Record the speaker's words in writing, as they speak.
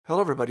Hello,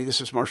 everybody. This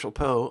is Marshall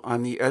Poe.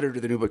 I'm the editor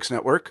of the New Books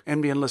Network.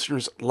 NBN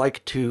listeners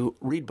like to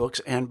read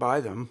books and buy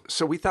them.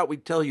 So we thought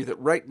we'd tell you that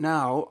right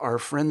now, our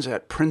friends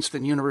at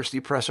Princeton University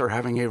Press are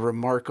having a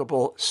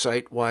remarkable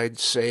site-wide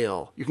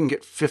sale. You can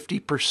get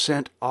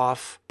 50%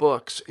 off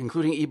books,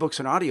 including ebooks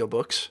and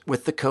audiobooks,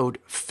 with the code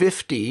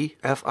 50,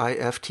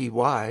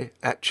 F-I-F-T-Y,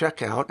 at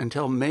checkout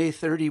until May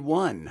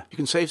 31. You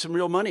can save some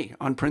real money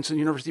on Princeton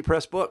University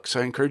Press books.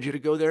 I encourage you to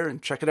go there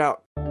and check it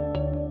out.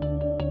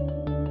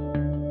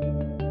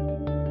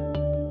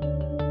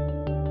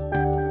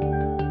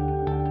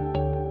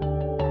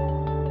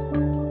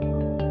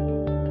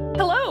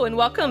 And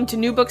welcome to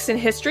New Books in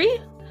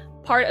History,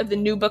 part of the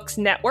New Books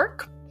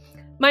Network.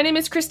 My name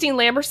is Christine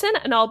Lamberson,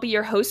 and I'll be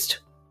your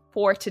host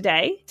for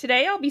today.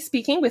 Today, I'll be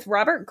speaking with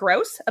Robert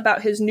Gross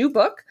about his new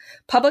book,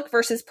 Public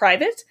versus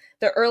Private,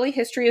 The Early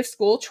History of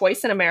School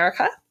Choice in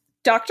America.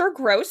 Dr.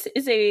 Gross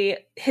is a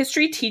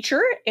history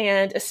teacher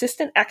and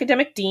assistant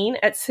academic dean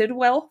at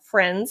Sidwell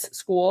Friends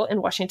School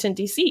in Washington,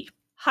 D.C.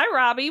 Hi,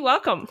 Robbie.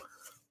 Welcome.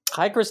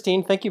 Hi,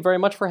 Christine. Thank you very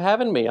much for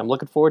having me. I'm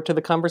looking forward to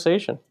the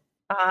conversation.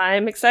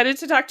 I'm excited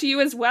to talk to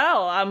you as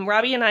well.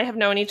 Robbie and I have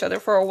known each other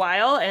for a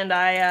while, and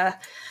I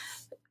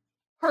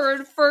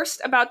heard first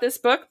about this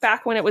book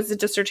back when it was a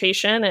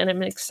dissertation, and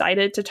I'm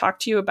excited to talk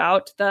to you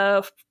about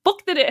the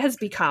book that it has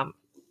become.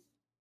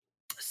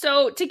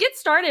 So to get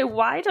started,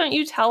 why don't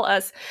you tell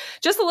us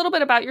just a little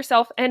bit about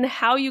yourself and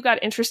how you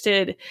got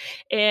interested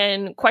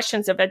in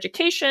questions of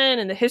education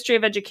and the history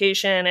of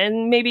education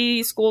and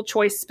maybe school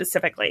choice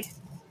specifically?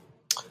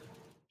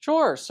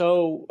 Sure.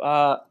 So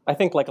I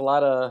think like a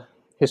lot of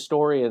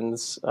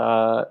historians,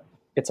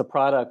 it's a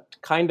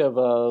product kind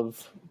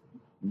of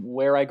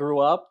where I grew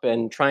up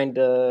and trying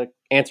to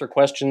answer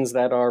questions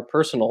that are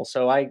personal.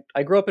 So I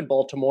grew up in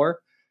Baltimore,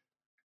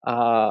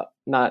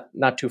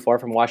 not too far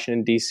from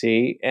Washington,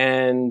 D.C.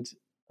 And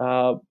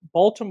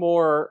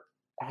Baltimore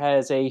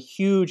has a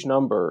huge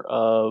number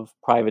of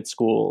private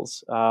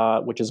schools,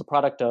 which is a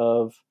product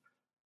of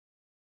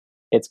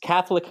its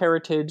Catholic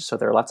heritage. So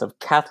there are lots of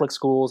Catholic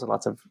schools and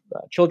lots of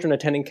children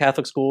attending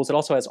Catholic schools. It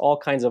also has all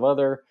kinds of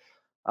other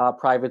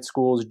private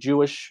schools,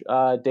 Jewish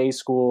day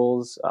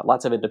schools,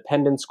 lots of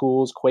independent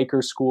schools,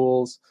 Quaker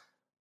schools,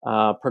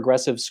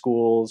 progressive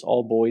schools,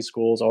 all boys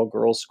schools, all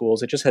girls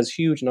schools. It just has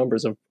huge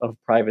numbers of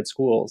private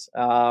schools,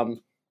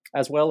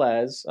 as well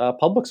as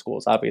public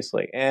schools,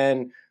 obviously.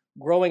 And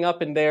growing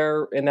up in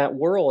that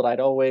world, I'd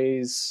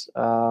always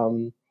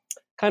kind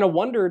of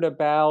wondered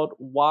about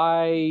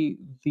why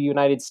the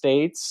United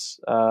States,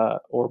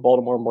 or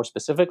Baltimore more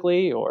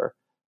specifically, or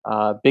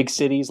big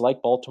cities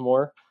like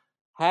Baltimore,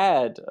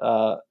 had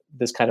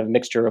this kind of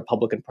mixture of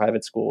public and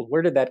private schools.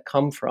 Where did that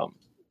come from?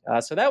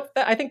 So that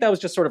I think that was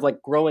just sort of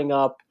like growing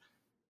up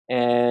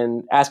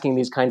and asking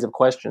these kinds of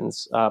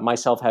questions.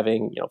 Myself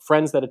having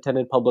friends that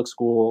attended public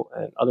school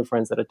and other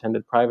friends that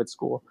attended private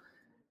school,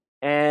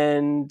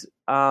 and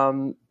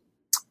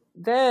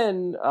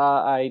then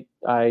I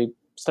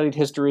studied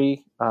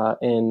history as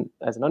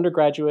an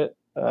undergraduate,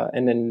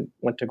 and then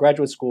went to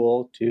graduate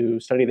school to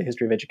study the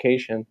history of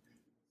education.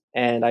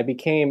 And I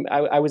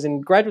was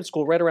in graduate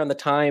school right around the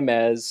time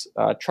as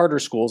charter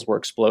schools were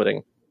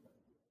exploding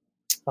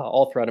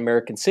all throughout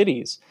American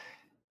cities.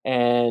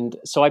 And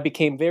so I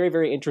became very,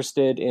 very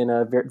interested in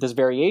this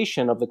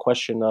variation of the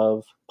question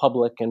of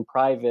public and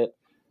private,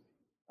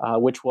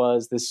 which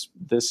was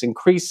this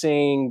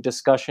increasing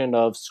discussion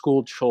of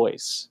school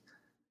choice,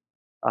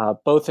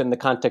 both in the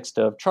context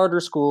of charter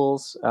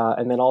schools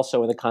and then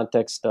also in the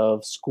context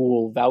of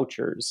school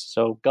vouchers.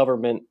 So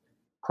government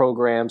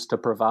programs to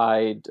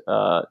provide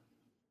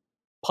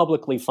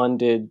publicly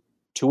funded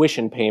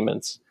tuition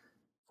payments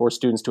for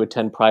students to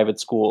attend private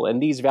school.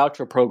 And these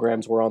voucher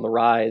programs were on the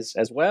rise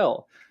as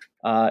well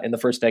in the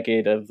first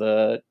decade of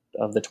the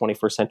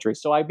 21st century.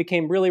 So I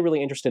became really,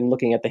 really interested in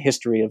looking at the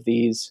history of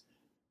these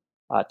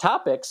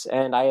topics,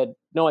 and I had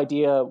no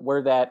idea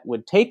where that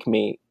would take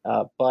me,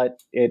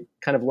 but it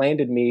kind of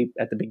landed me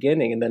at the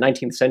beginning in the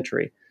 19th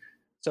century.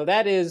 So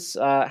that is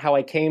how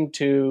I came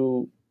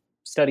to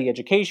study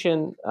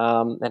education,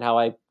 and how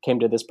I came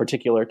to this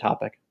particular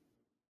topic.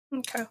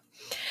 Okay.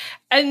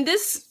 And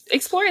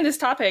exploring this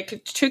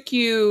topic took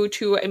you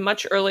to a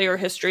much earlier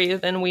history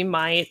than we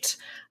might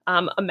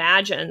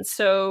imagine.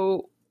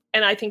 So,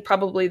 and I think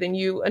probably than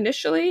you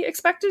initially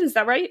expected. Is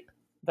that right?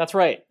 That's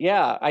right.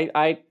 Yeah.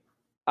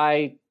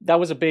 I that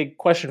was a big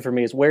question for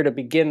me, is where to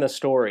begin the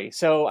story.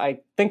 So I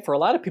think for a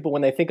lot of people,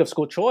 when they think of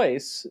school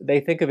choice, they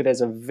think of it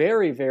as a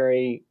very,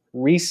 very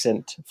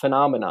recent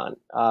phenomenon.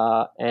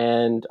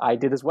 And I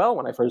did as well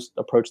when I first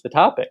approached the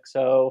topic.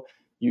 So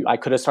I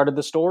could have started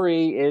the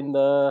story in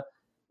the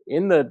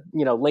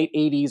late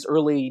 80s,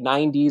 early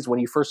 90s, when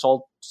you first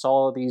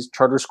saw these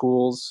charter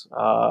schools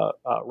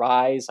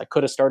rise. I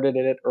could have started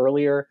it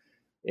earlier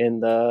in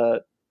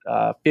the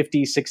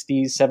 50s,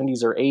 60s,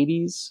 70s, or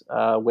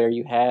 80s, where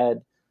you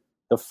had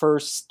the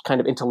first kind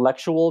of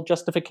intellectual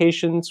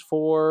justifications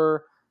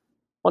for,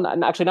 well,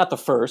 actually not the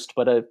first,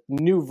 but a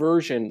new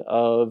version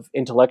of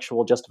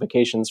intellectual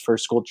justifications for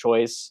school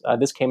choice.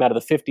 This came out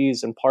of the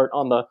 50s, in part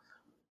on the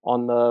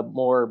on the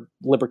more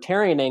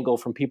libertarian angle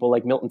from people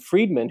like Milton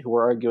Friedman, who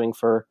were arguing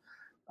for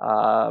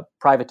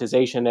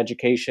privatization,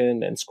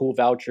 education, and school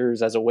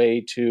vouchers as a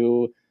way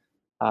to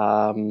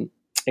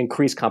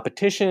increase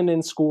competition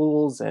in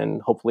schools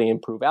and hopefully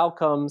improve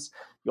outcomes.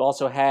 You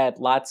also had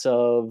lots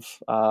of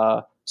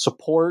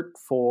support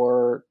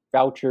for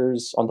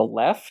vouchers on the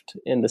left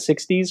in the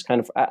 60s, kind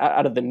of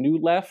out of the new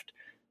left,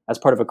 as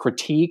part of a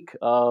critique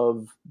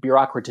of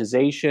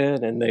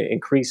bureaucratization and the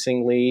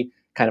increasingly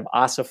kind of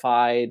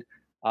ossified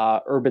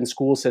urban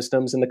school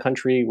systems in the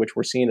country, which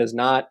were seen as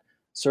not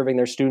serving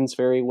their students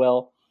very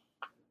well.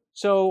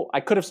 So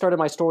I could have started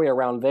my story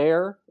around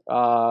there,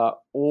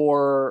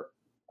 or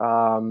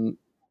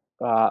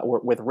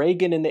with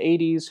Reagan in the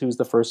 80s, who's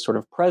the first sort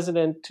of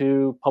president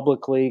to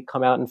publicly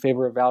come out in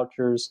favor of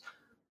vouchers,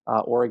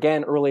 or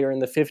again, earlier in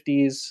the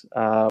 50s,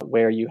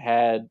 where you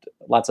had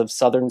lots of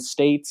southern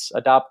states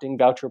adopting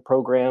voucher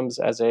programs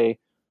as a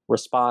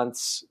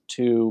response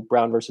to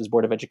Brown versus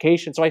Board of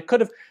Education. So I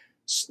could have,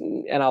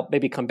 and I'll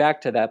maybe come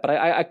back to that, but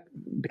I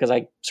because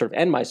I sort of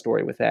end my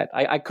story with that,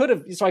 I could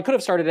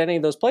have started any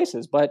of those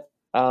places, but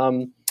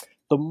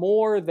the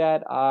more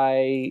that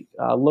I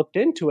looked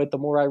into it, the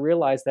more I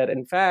realized that,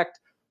 in fact,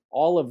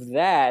 all of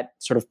that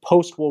sort of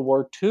post-World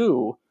War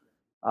II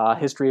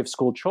history of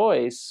school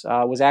choice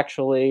was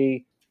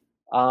actually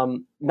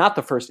not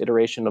the first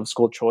iteration of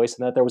school choice,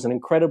 and that there was an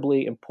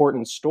incredibly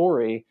important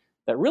story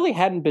that really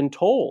hadn't been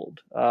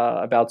told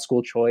about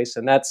school choice,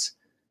 and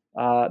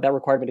that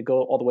required me to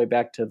go all the way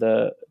back to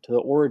the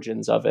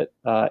origins of it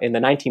in the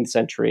 19th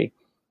century,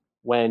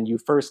 when you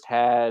first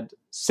had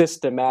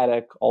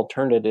systematic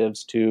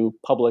alternatives to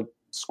public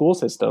school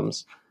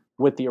systems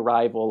with the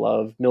arrival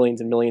of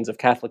millions and millions of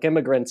Catholic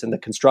immigrants and the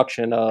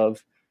construction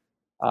of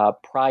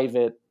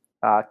private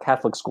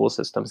Catholic school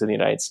systems in the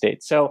United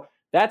States. So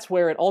that's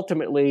where it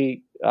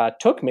ultimately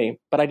took me,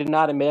 but I did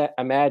not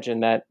imagine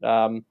that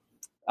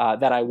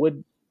that I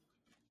would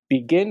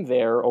begin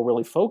there or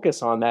really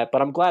focus on that.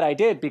 But I'm glad I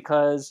did,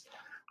 because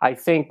I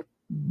think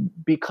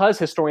because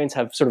historians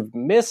have sort of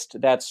missed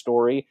that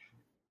story,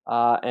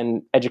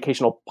 and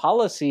educational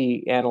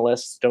policy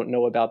analysts don't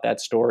know about that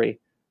story,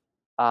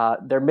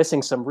 they're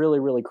missing some really,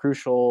 really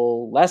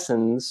crucial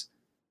lessons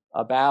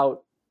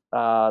about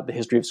the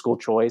history of school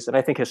choice. And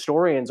I think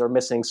historians are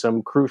missing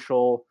some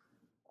crucial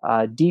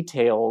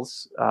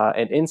details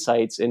and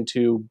insights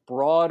into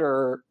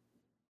broader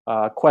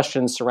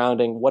questions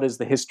surrounding what is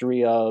the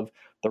history of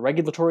the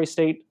regulatory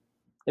state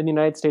in the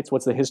United States,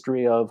 what's the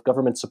history of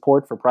government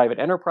support for private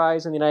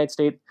enterprise in the United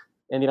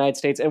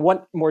States, and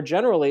what more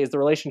generally is the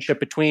relationship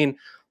between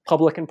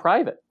public and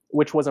private,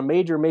 which was a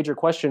major, major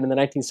question in the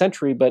 19th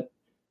century. But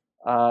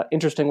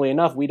interestingly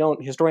enough,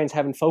 historians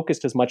haven't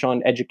focused as much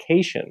on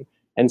education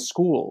and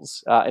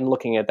schools in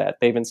looking at that.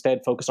 They've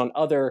instead focused on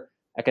other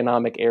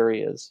economic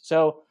areas.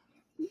 So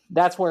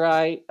that's where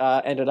I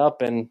ended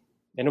up, and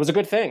it was a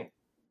good thing.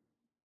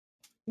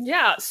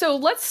 Yeah, so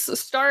let's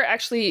start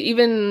actually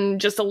even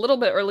just a little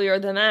bit earlier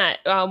than that,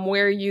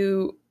 where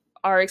you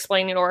are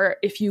explaining, or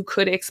if you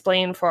could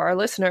explain for our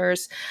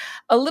listeners,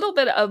 a little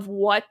bit of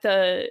what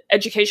the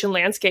education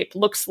landscape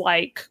looks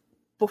like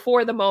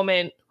before the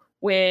moment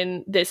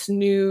when this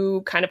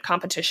new kind of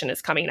competition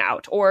is coming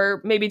out.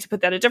 Or maybe to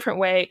put that a different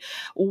way,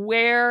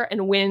 where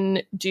and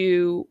when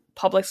do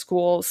public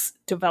schools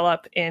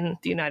develop in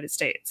the United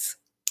States?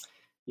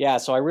 Yeah,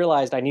 so I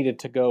realized I needed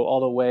to go all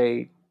the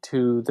way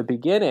to the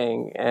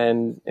beginning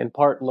and in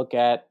part look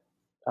at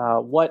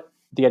what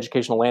the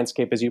educational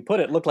landscape, as you put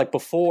it, looked like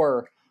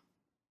before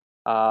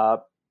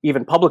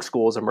even public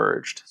schools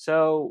emerged.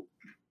 So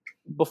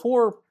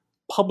before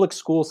public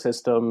school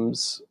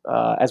systems,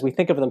 as we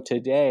think of them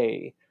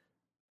today,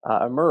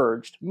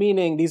 emerged,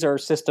 meaning these are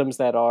systems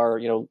that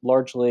are,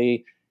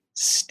 largely,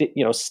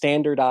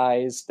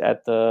 standardized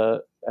at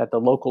the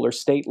local or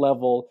state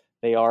level.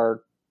 They are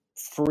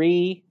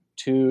free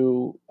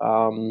to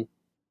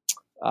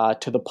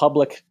the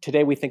public.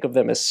 Today, we think of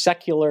them as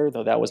secular,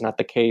 though that was not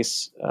the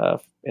case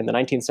in the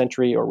 19th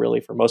century or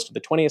really for most of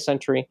the 20th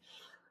century.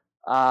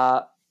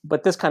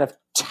 But this kind of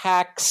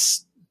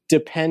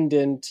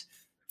tax-dependent,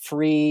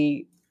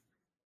 free,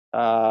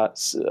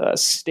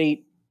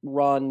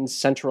 state-run,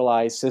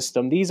 centralized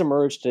system, these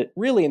emerged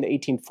really in the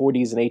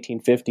 1840s and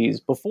 1850s.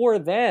 Before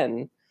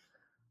then,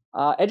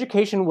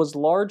 education was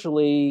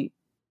largely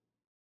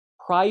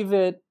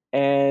private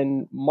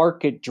and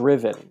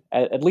market-driven,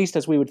 at least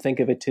as we would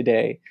think of it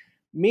today.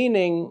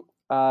 Meaning,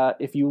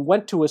 if you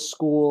went to a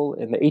school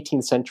in the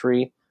 18th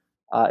century,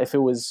 if it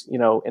was,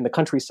 in the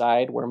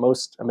countryside where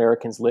most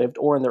Americans lived,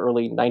 or in the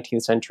early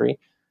 19th century,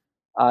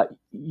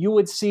 you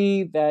would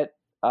see that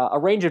a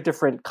range of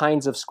different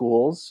kinds of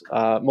schools,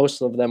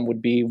 most of them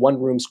would be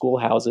one-room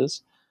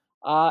schoolhouses,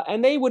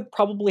 and they would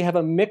probably have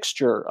a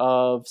mixture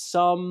of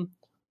some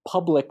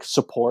public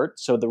support.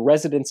 So the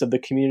residents of the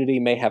community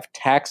may have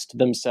taxed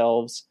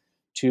themselves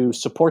to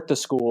support the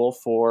school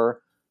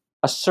for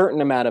a certain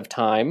amount of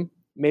time,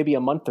 maybe a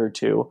month or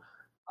two.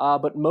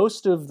 But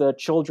most of the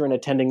children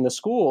attending the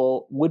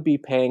school would be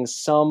paying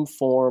some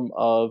form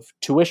of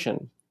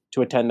tuition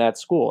to attend that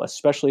school,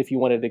 especially if you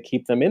wanted to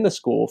keep them in the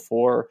school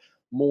for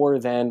more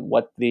than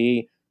what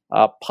the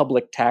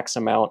public tax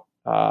amount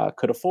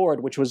could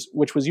afford, which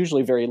was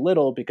usually very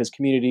little because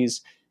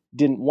communities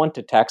didn't want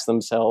to tax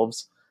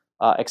themselves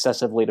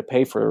excessively to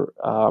pay for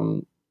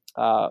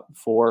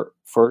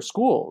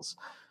schools.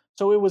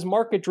 So it was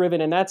market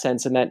driven in that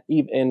sense, and that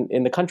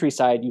in the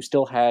countryside you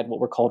still had what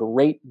were called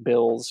rate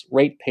bills,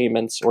 rate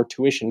payments, or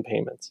tuition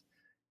payments.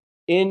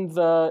 In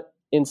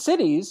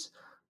cities,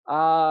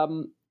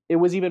 it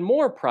was even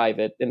more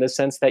private in the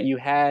sense that you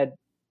had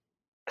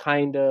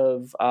kind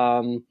of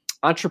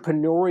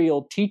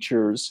entrepreneurial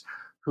teachers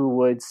who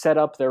would set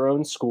up their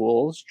own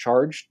schools,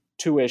 charge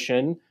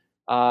tuition,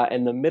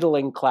 and the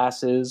middling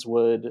classes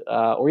would,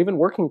 or even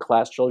working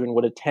class children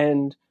would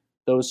attend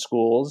those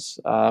schools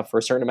for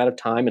a certain amount of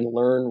time and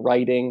learn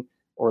writing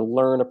or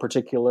learn a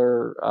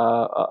particular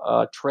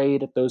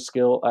trade at those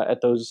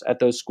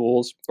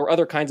schools or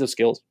other kinds of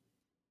skills.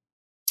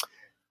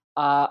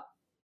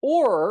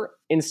 Or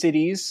in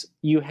cities,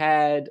 you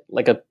had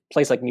like a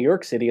place like New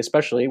York City,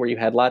 especially where you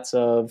had lots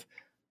of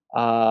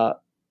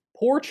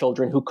poor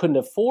children who couldn't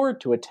afford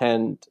to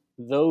attend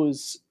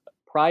those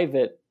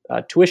private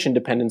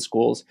tuition-dependent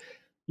schools.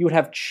 You would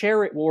have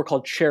what were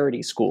called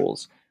charity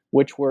schools,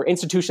 which were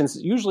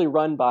institutions usually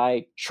run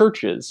by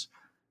churches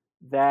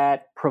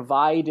that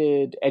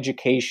provided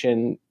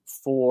education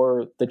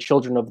for the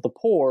children of the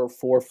poor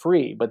for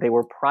free, but they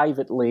were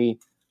privately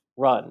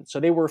run. So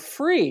they were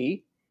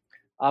free,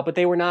 but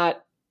they were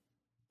not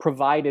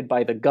provided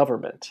by the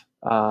government.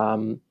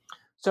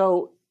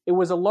 So it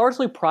was a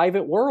largely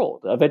private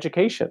world of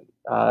education,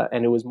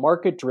 and it was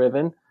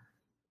market-driven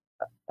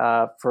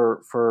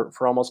for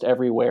almost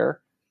everywhere.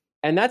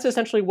 And that's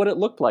essentially what it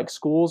looked like.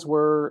 Schools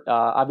were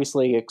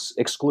obviously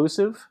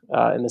exclusive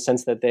in the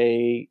sense that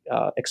they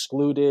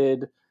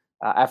excluded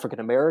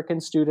African-American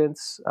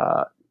students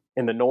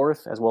in the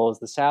North as well as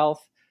the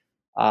South,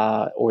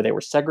 or they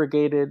were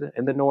segregated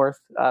in the North.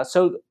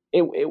 So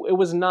it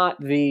was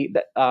not the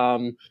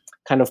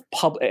kind of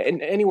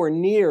anywhere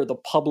near the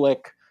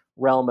public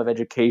realm of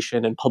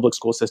education and public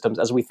school systems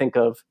as we think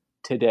of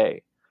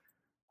today.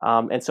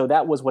 And so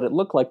that was what it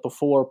looked like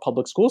before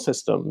public school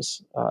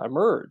systems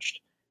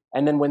emerged.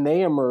 And then when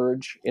they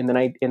emerge in the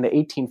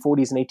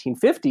 1840s and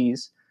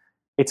 1850s,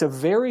 it's a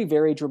very,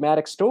 very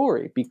dramatic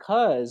story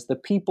because the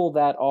people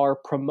that are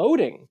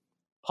promoting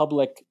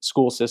public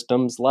school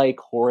systems like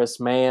Horace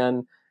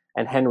Mann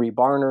and Henry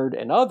Barnard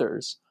and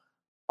others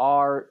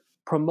are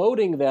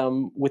promoting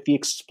them with the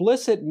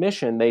explicit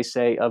mission, they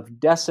say, of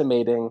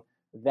decimating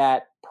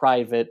that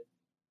private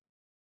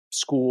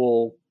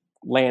school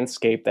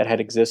landscape that had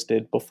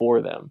existed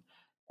before them.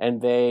 And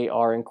they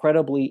are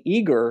incredibly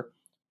eager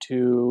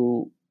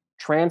to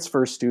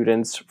transfer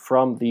students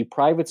from the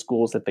private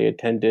schools that they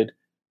attended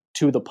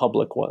to the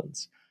public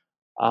ones.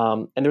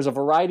 And there's a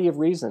variety of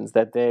reasons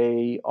that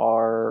they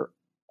are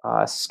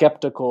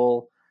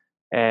skeptical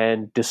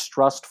and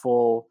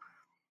distrustful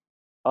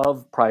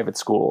of private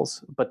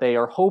schools, but they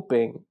are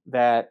hoping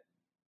that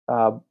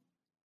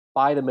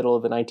by the middle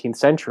of the 19th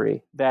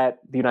century, that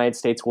the United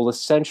States will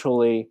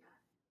essentially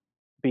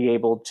be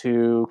able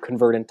to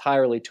convert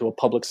entirely to a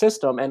public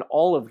system, and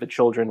all of the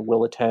children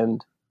will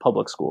attend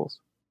public schools.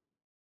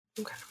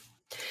 Okay.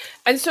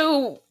 And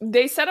so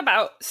they set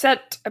about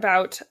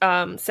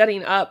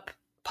setting up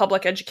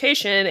public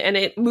education, and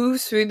it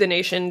moves through the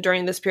nation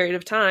during this period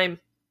of time.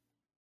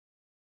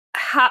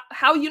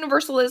 How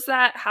universal is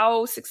that?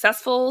 How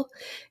successful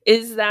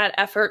is that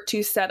effort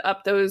to set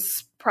up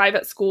those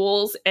private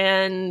schools?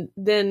 And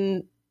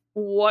then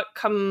what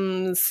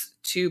comes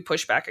to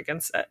push back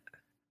against it?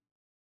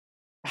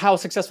 How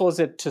successful is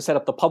it to set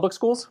up the public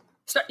schools?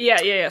 Sorry.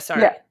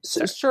 Sorry. Yeah,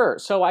 sure.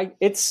 So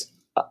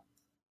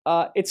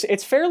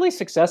it's fairly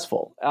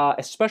successful,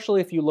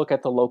 especially if you look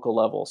at the local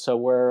level. So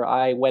where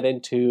I went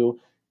into,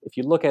 if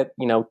you look at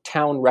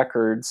town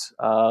records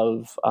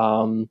of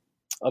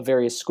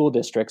various school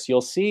districts, you'll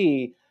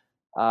see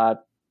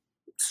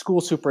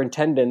school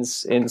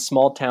superintendents in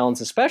small towns,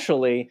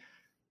 especially,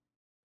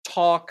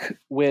 talk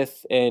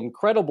with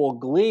incredible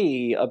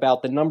glee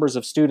about the numbers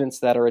of students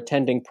that are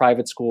attending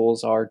private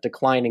schools are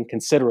declining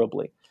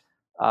considerably.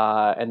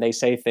 And they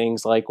say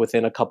things like,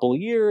 within a couple of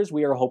years,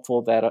 we are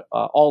hopeful that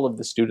all of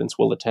the students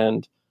will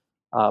attend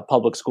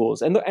public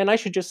schools. And I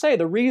should just say,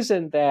 the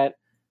reason that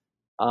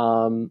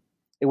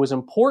it was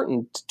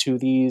important to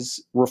these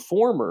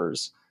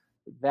reformers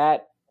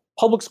that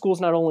public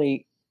schools not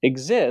only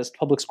exist,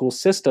 public school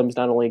systems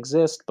not only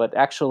exist, but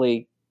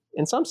actually,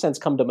 in some sense,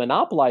 come to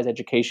monopolize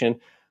education,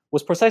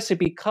 was precisely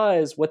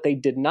because what they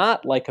did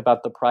not like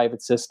about the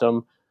private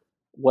system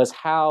was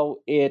how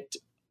it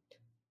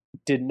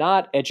did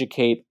not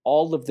educate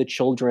all of the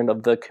children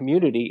of the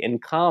community in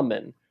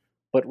common,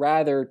 but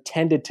rather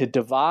tended to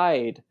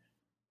divide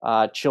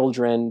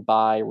children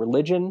by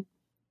religion.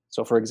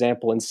 So, for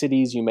example, in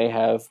cities, you may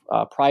have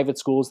private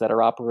schools that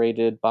are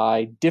operated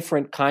by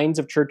different kinds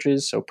of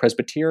churches. So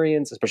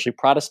Presbyterians, especially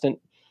Protestant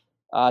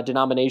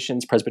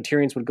denominations,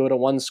 Presbyterians would go to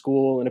one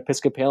school and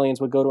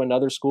Episcopalians would go to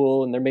another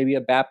school, and there may be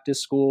a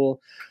Baptist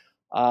school.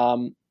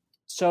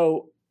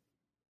 So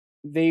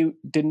they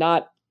did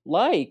not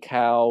like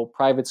how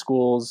private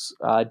schools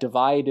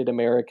divided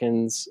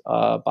Americans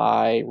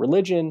by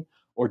religion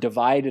or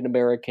divided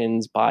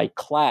Americans by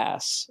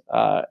class,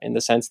 in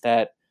the sense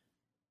that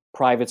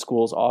private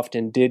schools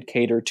often did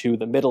cater to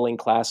the middling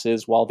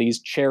classes, while these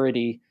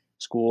charity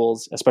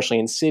schools, especially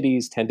in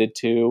cities,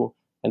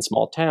 and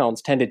small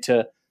towns, tended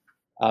to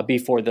be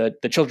for the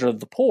children of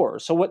the poor.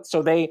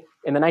 So they,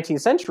 in the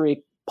 19th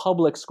century,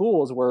 public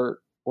schools were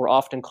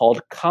often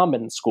called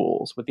common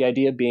schools, with the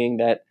idea being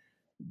that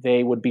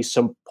they would be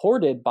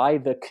supported by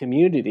the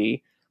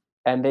community,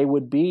 and they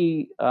would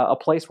be a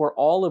place where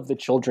all of the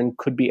children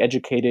could be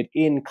educated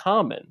in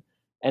common.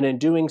 And in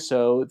doing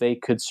so, they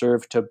could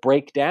serve to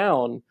break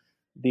down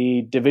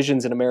the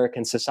divisions in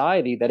American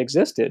society that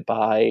existed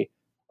by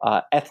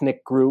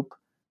ethnic group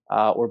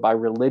or by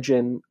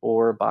religion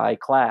or by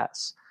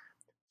class.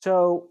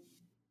 So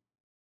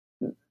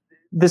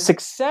the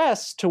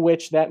success to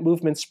which that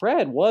movement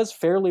spread was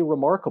fairly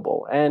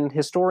remarkable. And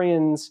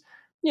historians,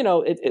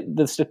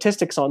 the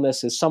statistics on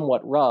this is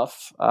somewhat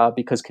rough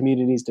because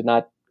communities did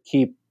not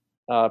keep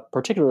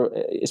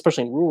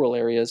especially in rural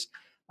areas,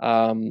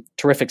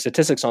 terrific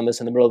statistics on this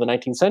in the middle of the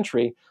 19th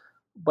century.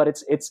 But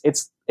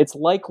it's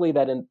likely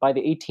that by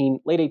the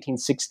late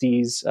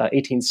 1860s,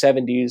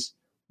 1870s,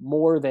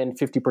 more than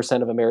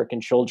 50% of American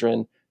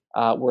children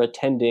were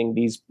attending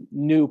these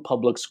new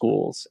public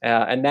schools,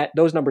 and that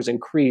those numbers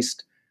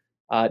increased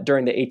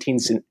during the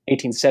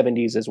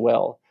 1870s as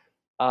well.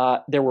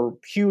 There were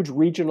huge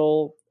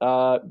regional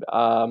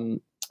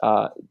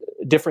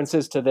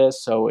differences to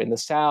this. So in the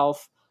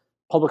South,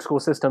 public school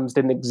systems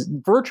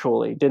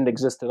virtually didn't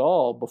exist at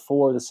all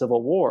before the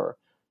Civil War.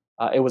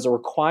 It was a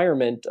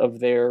requirement of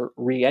their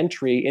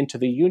reentry into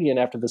the Union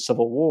after the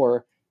Civil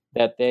War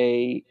that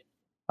they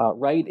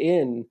write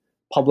in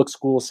public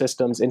school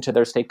systems into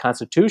their state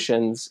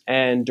constitutions.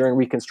 And during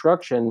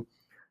Reconstruction,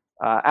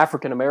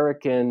 African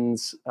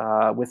Americans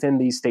within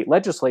these state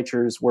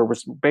legislatures were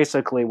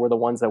the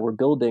ones that were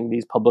building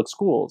these public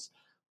schools.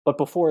 But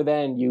before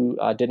then, you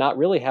did not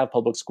really have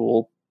public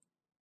school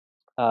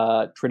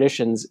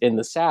traditions in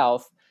the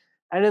South.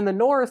 And in the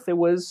North, it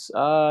was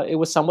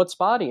somewhat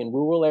spotty. In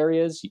rural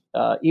areas,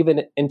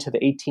 even into the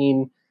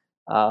 1850s,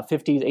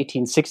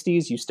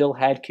 1860s, you still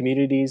had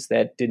communities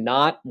that did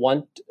not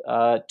want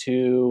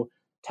to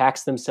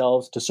tax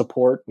themselves to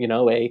support,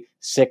 a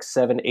 6,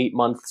 7, 8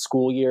 month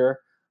school year.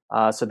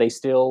 So they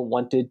still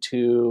wanted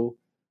to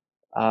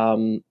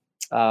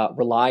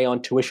rely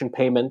on tuition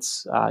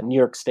payments. New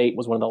York State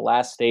was one of the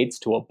last states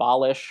to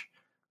abolish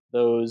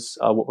those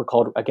what were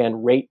called,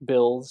 again, rate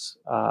bills.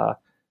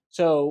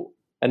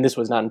 And this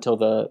was not until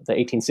the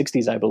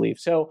 1860s, I believe.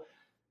 So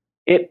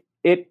it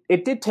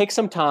did take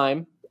some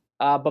time,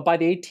 but by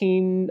the late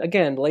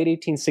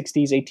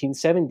 1860s,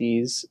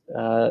 1870s,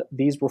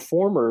 these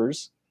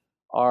reformers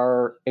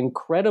are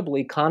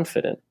incredibly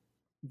confident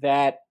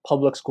that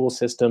public school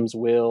systems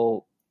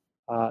will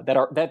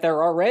that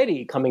they're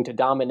already coming to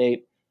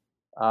dominate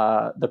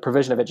the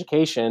provision of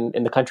education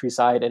in the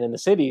countryside and in the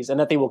cities, and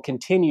that they will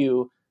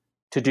continue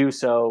to do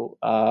so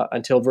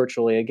until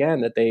virtually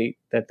again that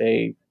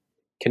they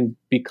can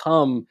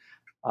become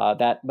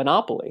that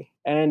monopoly.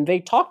 And they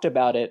talked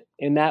about it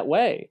in that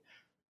way.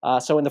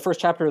 So in the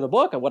first chapter of the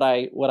book, what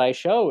I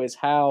show is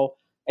how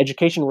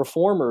education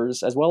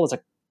reformers, as well as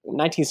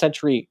 19th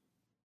century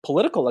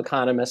political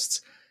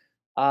economists,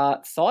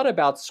 thought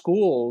about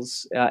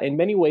schools in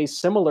many ways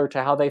similar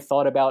to how they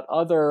thought about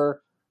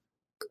other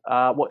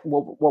what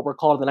were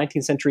called in the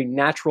 19th century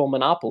natural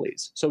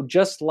monopolies. So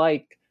just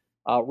like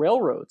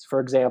railroads, for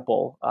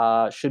example,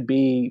 should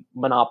be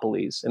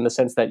monopolies in the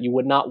sense that you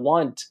would not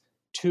want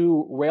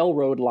two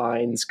railroad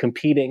lines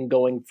competing,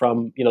 going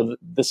from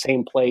the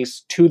same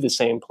place to the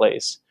same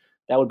place.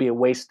 That would be a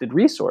wasted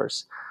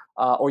resource.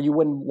 Or you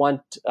wouldn't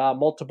want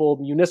multiple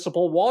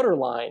municipal water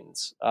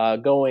lines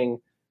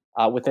going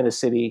within a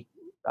city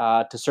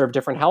to serve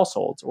different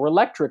households, or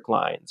electric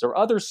lines, or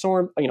other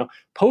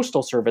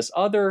postal service,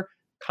 other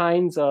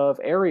kinds of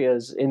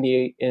areas in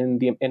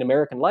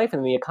American life and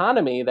in the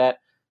economy that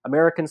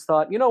Americans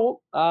thought,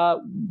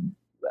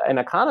 and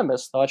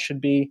economists thought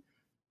should be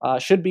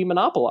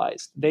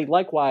monopolized. They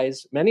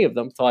likewise, many of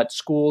them thought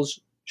schools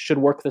should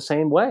work the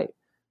same way,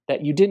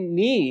 that you didn't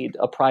need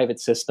a private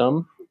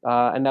system,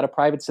 and that a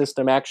private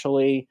system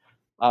actually,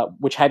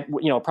 which had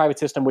a private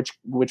system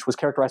which was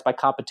characterized by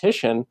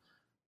competition,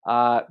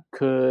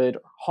 could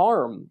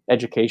harm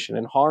education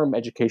and harm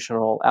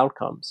educational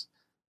outcomes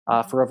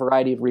for a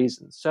variety of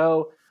reasons.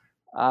 So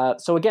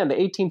again, the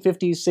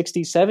 1850s,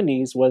 60s,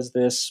 70s was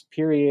this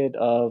period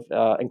of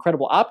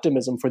incredible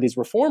optimism for these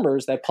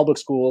reformers that public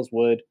schools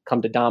would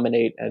come to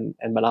dominate and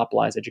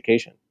monopolize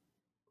education.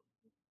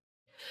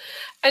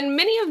 And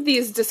many of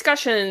these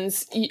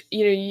discussions,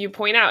 you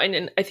point out,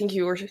 and I think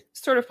you were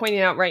sort of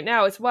pointing out right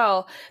now as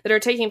well, that are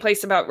taking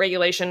place about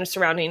regulation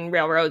surrounding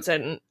railroads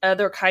and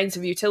other kinds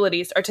of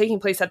utilities are taking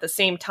place at the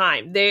same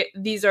time.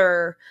 These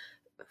are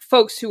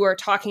folks who are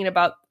talking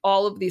about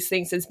all of these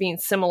things as being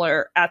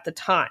similar at the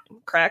time,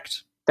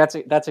 correct? That's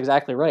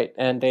exactly right.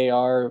 And they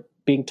are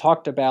being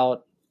talked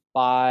about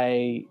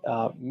by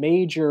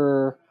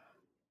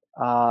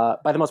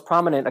by the most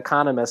prominent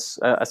economists,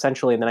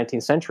 essentially in the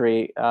 19th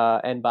century,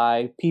 and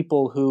by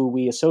people who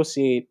we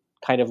associate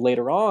kind of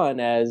later on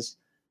as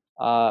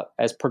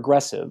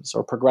progressives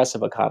or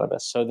progressive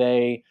economists. So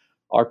they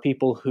are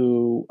people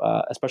who,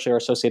 especially, are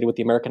associated with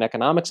the American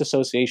Economics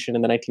Association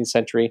in the 19th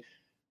century,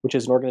 which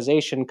is an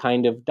organization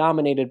kind of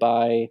dominated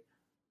by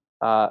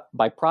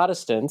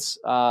Protestants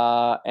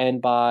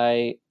and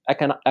by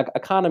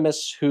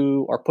economists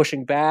who are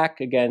pushing back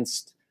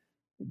against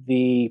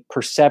the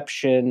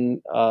perception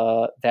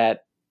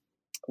that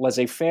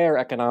laissez-faire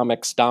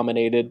economics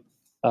dominated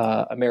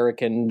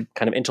American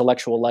kind of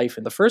intellectual life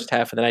in the first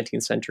half of the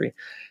 19th century.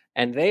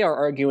 And they are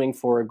arguing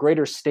for a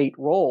greater state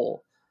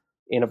role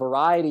in a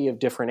variety of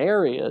different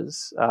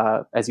areas,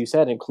 as you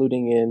said,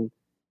 including in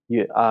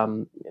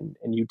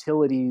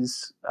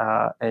utilities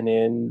and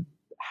in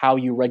how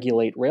you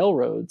regulate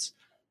railroads.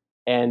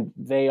 And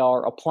they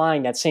are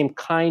applying that same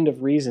kind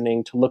of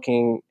reasoning to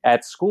looking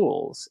at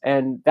schools.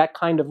 And that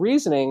kind of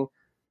reasoning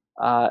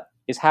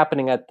is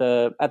happening at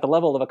the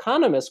level of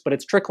economists, but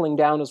it's trickling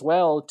down as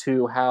well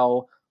to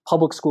how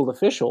public school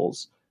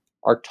officials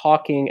are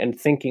talking and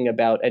thinking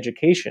about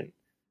education.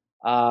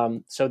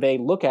 So they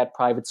look at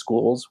private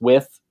schools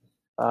with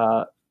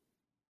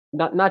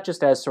not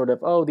just as sort of,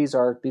 oh, these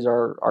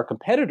are our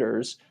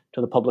competitors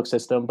to the public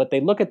system, but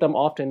they look at them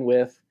often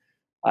with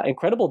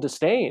incredible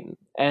disdain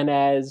and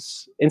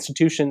as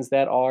institutions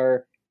that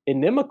are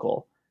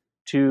inimical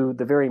to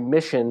the very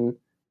mission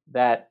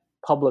that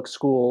public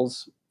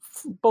schools,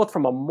 both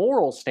from a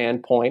moral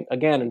standpoint,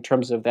 again, in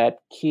terms of that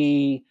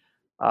key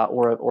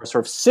or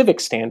sort of civic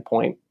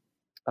standpoint,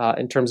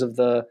 in terms of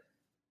the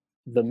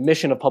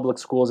mission of public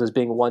schools as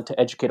being one to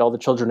educate all the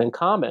children in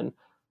common,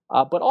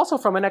 but also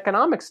from an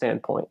economic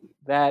standpoint,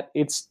 that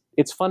it's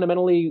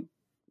fundamentally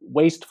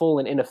wasteful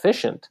and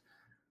inefficient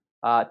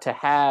to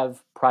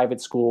have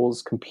private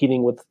schools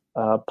competing with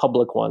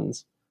public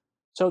ones.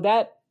 So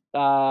that,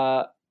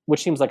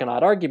 which seems like an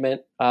odd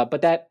argument,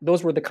 but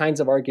those were the kinds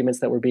of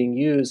arguments that were being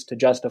used to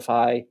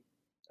justify,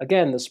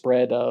 again, the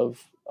spread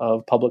of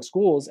public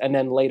schools, and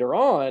then later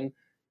on,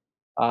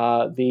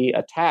 the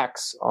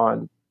attacks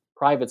on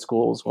private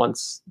schools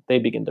once they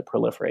begin to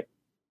proliferate.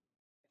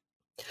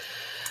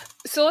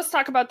 So let's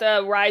talk about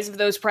the rise of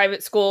those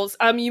private schools.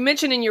 You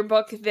mentioned in your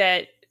book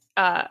that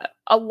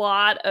a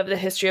lot of the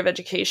history of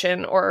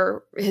education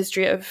or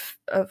history of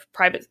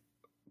private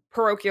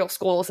parochial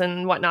schools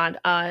and whatnot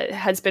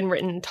has been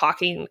written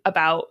talking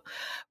about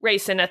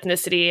race and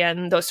ethnicity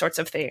and those sorts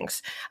of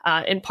things,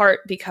 in part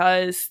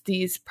because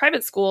these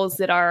private schools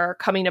that are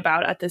coming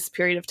about at this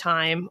period of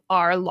time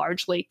are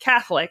largely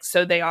Catholic.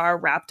 So they are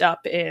wrapped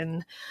up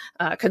in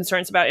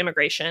concerns about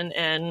immigration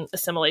and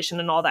assimilation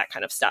and all that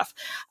kind of stuff.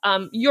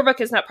 Your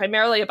book is not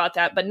primarily about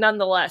that, but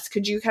nonetheless,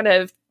 could you kind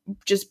of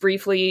just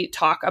briefly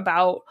talk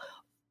about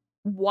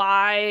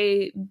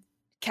why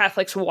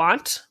Catholics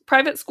want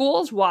private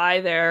schools,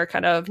 why they're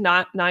kind of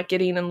not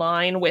getting in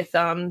line with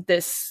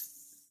this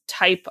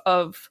type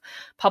of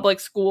public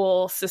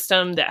school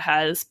system that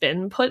has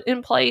been put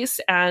in place,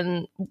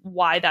 and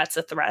why that's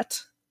a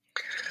threat?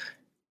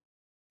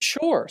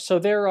 Sure. So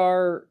there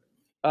are,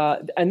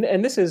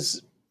 and this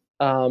is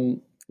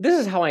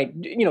how I,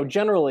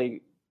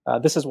 generally,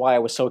 this is why I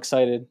was so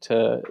excited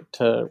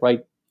to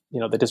write,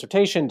 the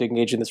dissertation, to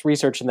engage in this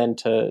research, and then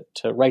to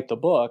write the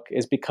book,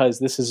 is because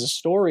this is a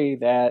story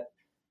that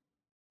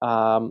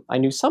I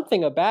knew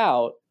something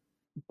about,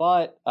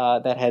 but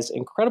that has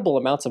incredible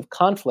amounts of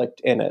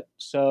conflict in it.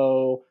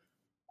 So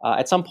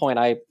at some point,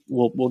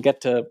 we'll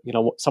get to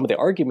some of the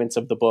arguments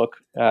of the book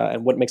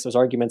and what makes those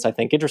arguments, I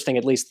think, interesting.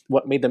 At least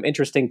what made them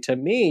interesting to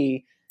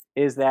me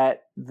is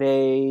that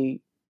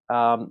they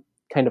kind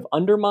of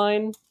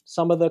undermine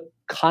some of the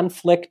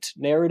conflict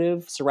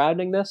narrative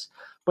surrounding this.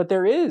 But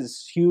there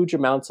is huge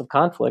amounts of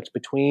conflict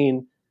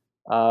between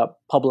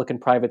public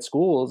and private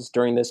schools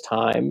during this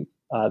time.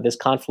 This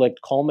conflict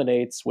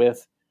culminates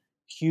with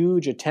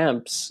huge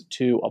attempts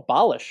to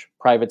abolish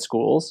private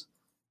schools.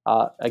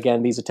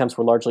 Again, these attempts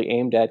were largely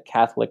aimed at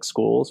Catholic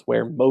schools,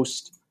 where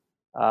most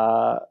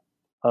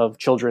of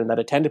children that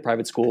attended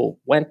private school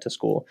went to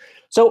school.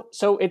 So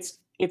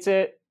it's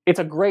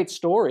a great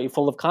story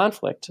full of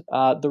conflict.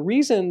 The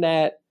reason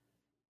that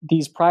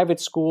these private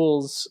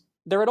schools,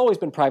 there had always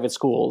been private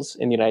schools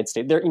in the United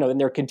States. And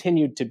there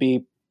continued to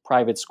be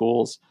private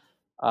schools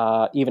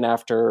even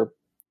after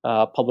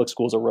public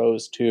schools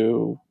arose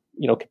to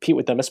compete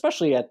with them,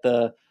 especially at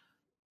the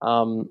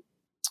for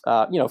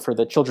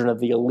the children of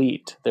the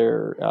elite.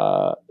 There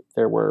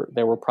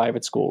were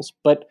private schools,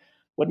 but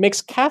what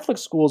makes Catholic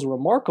schools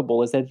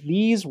remarkable is that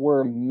these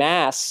were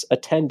mass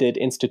attended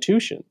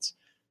institutions.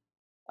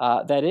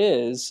 That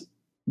is,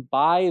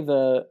 by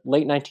the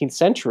late 19th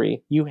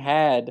century, you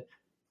had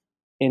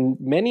in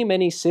many,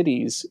 many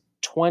cities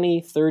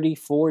 20, 30,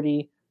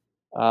 40,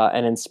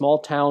 and in small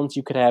towns,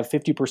 you could have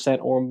 50%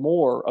 or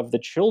more of the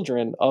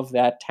children of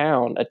that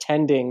town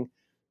attending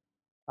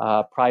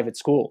private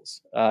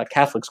schools,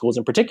 Catholic schools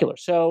in particular.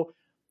 So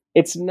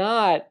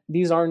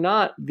these are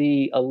not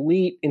the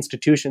elite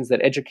institutions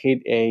that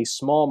educate a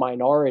small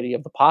minority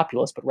of the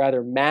populace, but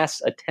rather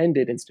mass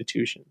attended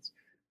institutions.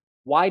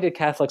 Why did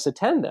Catholics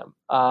attend them?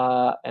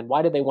 And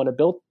why did they want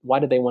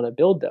to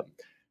build them?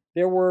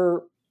 There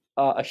were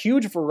a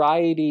huge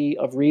variety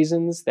of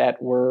reasons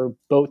that were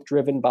both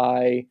driven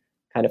by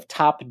kind of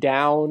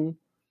top-down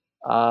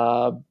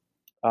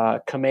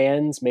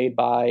commands made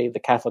by the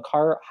Catholic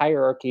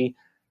hierarchy.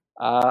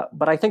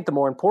 But I think the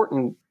more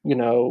important,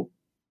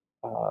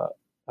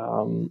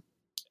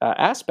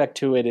 aspect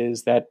to it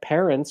is that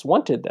parents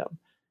wanted them.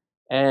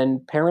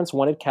 And parents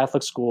wanted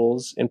Catholic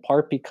schools in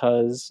part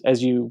because,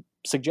 as you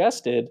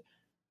suggested,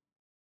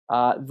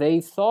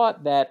 they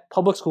thought that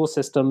public school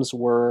systems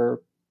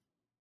were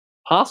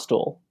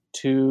hostile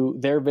to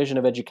their vision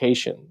of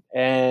education.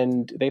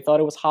 And they thought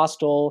it was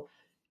hostile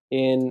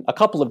in a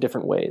couple of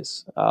different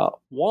ways.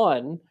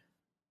 One,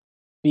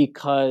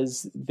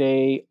 because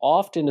they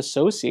often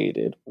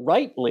associated,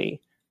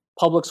 rightly,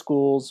 public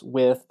schools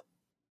with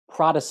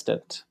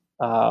Protestant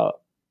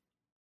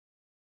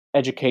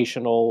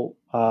educational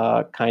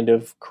kind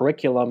of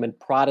curriculum and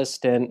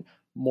Protestant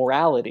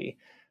morality.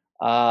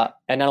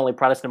 And not only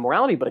Protestant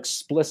morality, but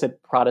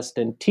explicit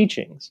Protestant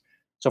teachings.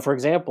 So, for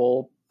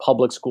example,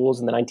 public schools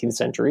in the 19th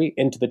century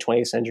into the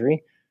 20th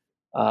century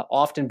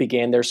often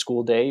began their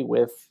school day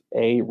with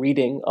a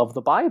reading of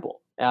the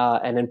Bible.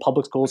 And in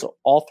public schools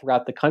all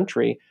throughout the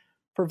country,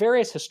 for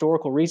various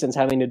historical reasons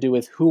having to do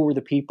with who were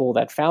the people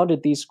that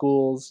founded these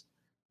schools,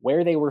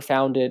 where they were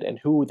founded, and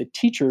who the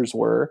teachers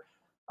were,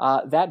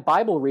 that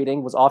Bible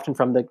reading was often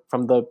from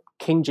the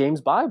King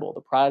James Bible,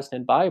 the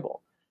Protestant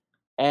Bible,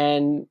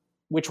 and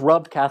which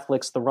rubbed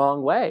Catholics the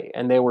wrong way.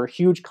 And there were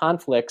huge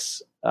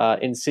conflicts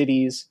in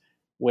cities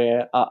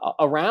where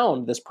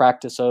around this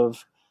practice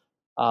of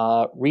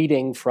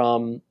reading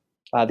from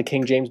the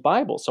King James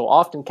Bible. So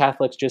often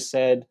Catholics just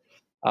said,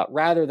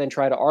 rather than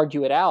try to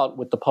argue it out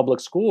with the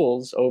public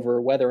schools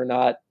over whether or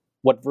not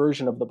what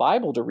version of the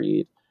Bible to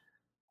read,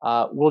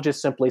 we'll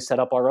just simply set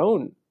up our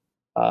own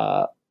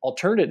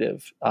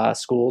alternative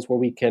schools where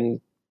we can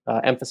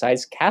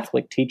emphasize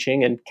Catholic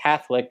teaching and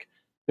Catholic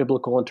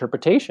biblical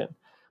interpretation.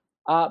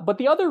 But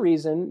the other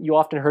reason you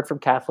often heard from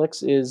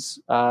Catholics is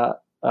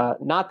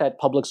not that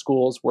public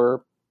schools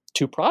were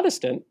too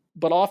Protestant,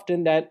 but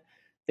often that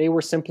they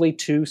were simply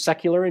too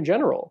secular in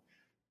general.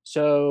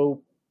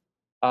 So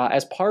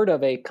as part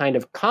of a kind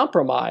of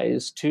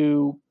compromise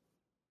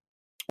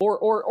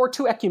or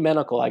too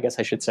ecumenical, I guess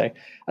I should say,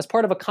 as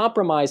part of a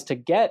compromise to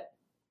get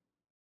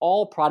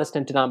all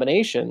Protestant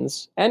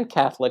denominations and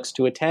Catholics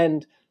to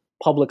attend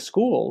public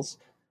schools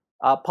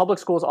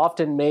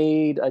often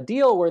made a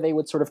deal where they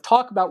would sort of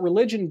talk about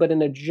religion, but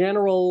in a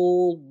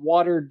general,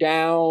 watered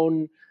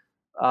down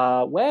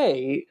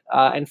way.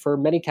 And for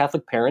many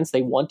Catholic parents,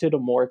 they wanted a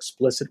more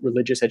explicit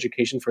religious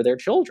education for their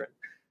children,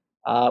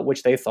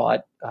 which they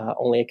thought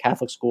only a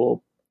Catholic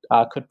school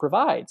could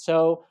provide.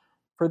 So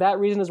for that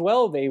reason as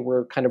well, they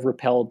were kind of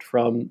repelled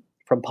from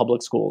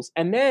public schools.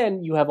 And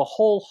then you have a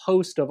whole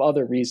host of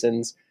other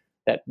reasons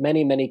that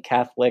many, many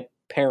Catholic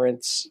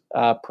parents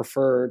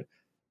preferred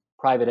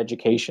private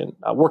education,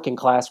 working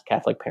class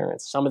Catholic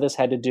parents. Some of this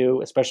had to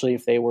do, especially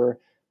if they were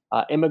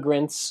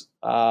immigrants,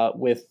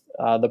 with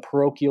the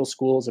parochial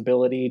school's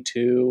ability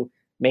to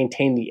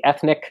maintain the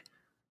ethnic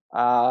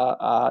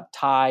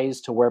ties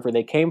to wherever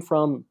they came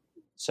from.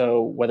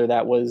 So whether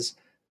that was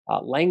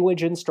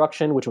language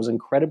instruction, which was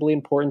incredibly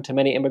important to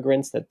many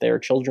immigrants, that their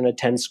children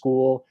attend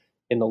school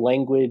in the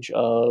language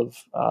of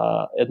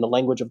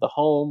the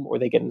home, or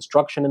they get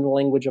instruction in the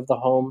language of the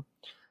home.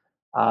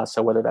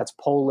 So whether that's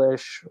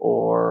Polish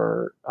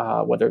or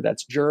whether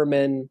that's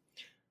German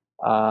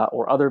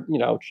or other,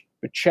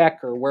 Czech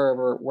or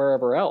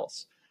wherever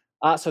else.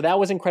 So that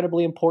was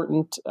incredibly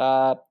important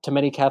to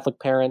many Catholic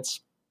parents.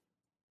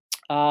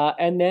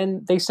 And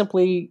then they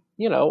simply,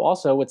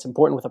 also what's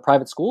important with a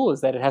private school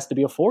is that it has to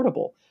be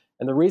affordable.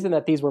 And the reason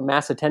that these were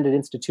mass attended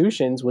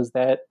institutions was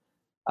that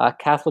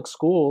Catholic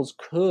schools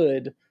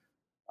could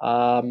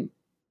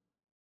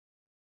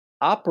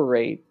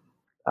operate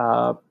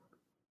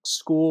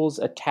schools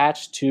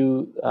attached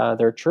to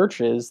their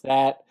churches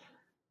that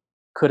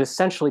could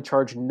essentially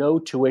charge no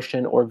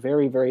tuition or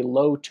very, very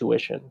low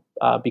tuition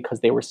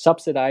because they were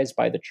subsidized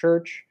by the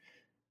church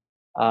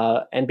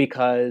and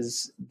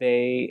because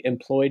they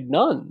employed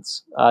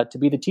nuns to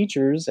be the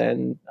teachers,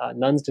 and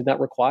nuns did not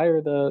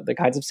require the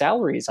kinds of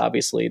salaries,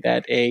 obviously,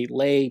 that a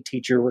lay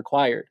teacher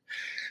required.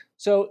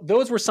 So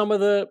those were some of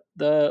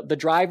the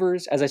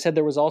drivers. As I said,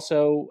 there was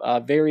also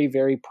very,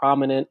 very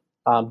prominent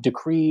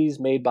decrees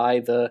made by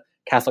the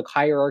Catholic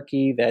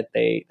hierarchy that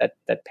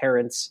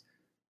parents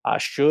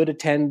should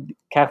attend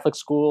Catholic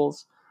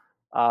schools,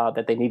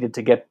 that they needed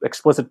to get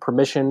explicit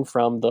permission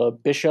from the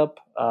bishop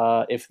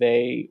if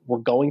they were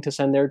going to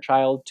send their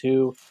child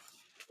to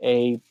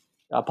a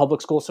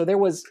public school. So there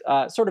was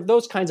sort of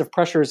those kinds of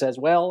pressures as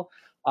well.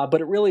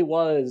 But it really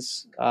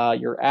was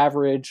your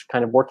average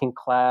kind of working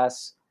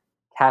class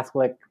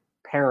Catholic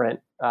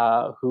parent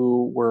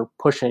who were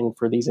pushing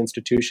for these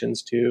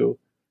institutions to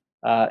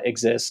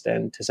exist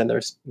and to send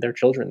their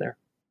children there.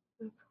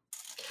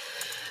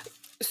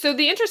 So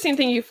the interesting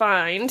thing you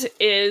find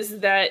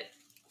is that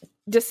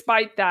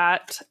despite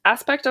that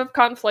aspect of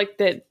conflict,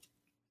 that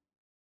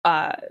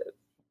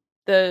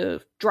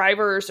the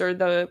drivers or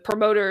the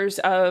promoters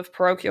of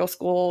parochial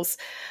schools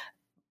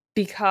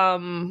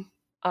become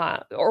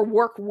or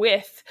work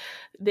with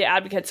the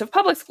advocates of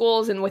public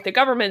schools and with the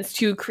governments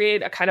to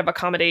create a kind of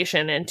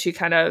accommodation and to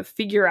kind of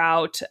figure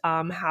out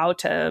how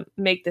to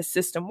make this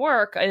system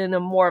work in a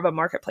more of a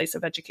marketplace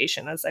of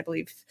education, as I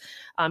believe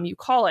you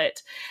call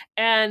it.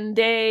 And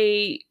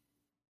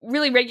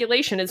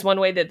regulation is one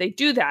way that they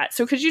do that.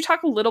 So could you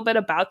talk a little bit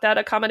about that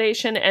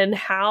accommodation and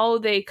how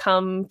they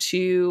come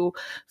to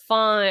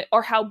find,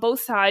 or how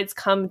both sides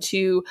come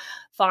to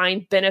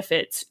find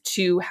benefits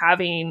to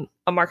having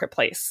a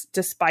marketplace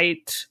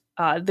despite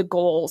the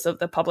goals of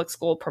the public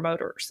school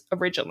promoters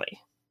originally?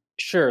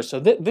 Sure. So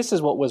this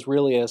is what was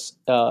really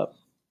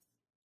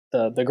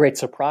the great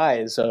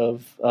surprise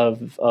of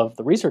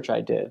the research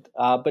I did.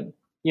 But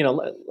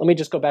let me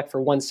just go back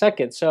for 1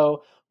 second.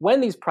 So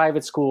when these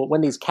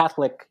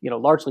Catholic,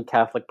 largely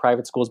Catholic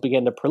private schools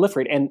began to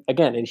proliferate, and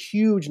again in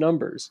huge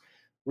numbers,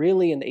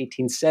 really in the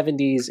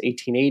 1870s,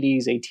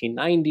 1880s,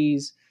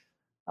 1890s,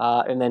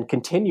 and then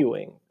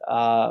continuing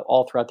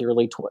all throughout the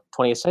early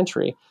 20th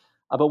century.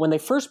 But when they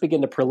first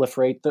begin to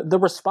proliferate, the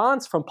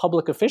response from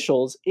public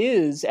officials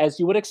is, as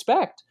you would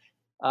expect,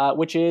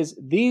 which is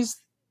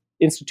these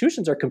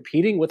institutions are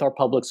competing with our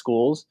public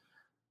schools.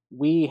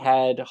 We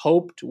had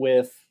hoped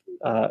with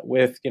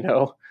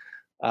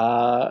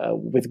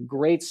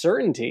great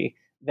certainty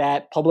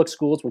that public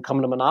schools would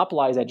come to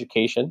monopolize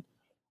education.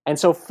 And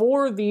so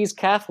for these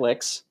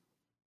Catholics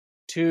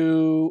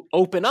to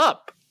open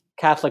up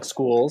Catholic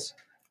schools,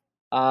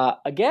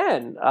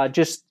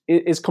 just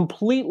is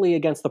completely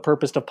against the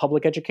purpose of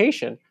public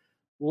education,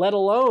 let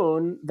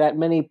alone that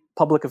many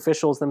public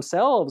officials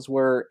themselves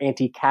were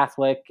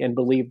anti-Catholic and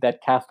believed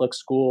that Catholic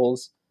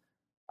schools,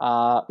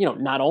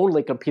 not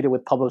only competed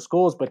with public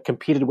schools, but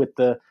competed with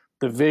the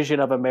vision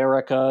of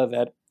America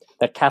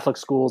that Catholic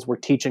schools were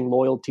teaching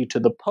loyalty to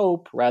the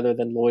Pope rather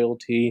than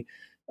loyalty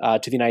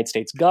to the United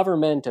States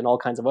government, and all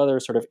kinds of other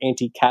sort of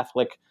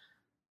anti-Catholic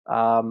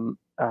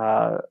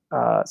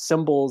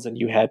symbols. And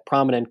you had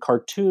prominent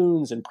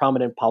cartoons and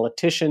prominent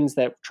politicians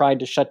that tried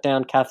to shut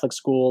down Catholic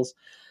schools.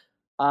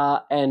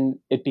 And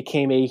it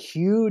became a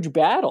huge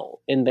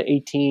battle in the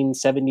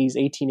 1870s,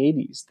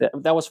 1880s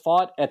that was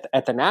fought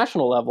at the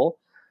national level,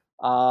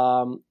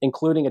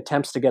 including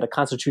attempts to get a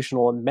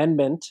constitutional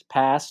amendment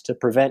passed to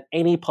prevent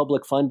any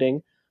public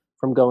funding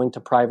from going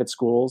to private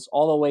schools,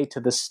 all the way to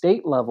the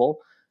state level,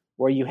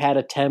 where you had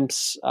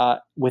attempts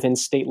within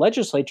state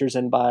legislatures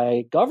and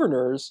by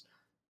governors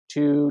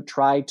to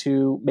try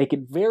to make it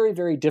very,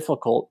 very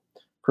difficult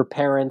for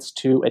parents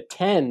to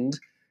attend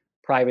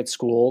private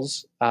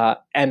schools,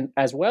 and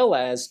as well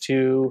as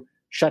to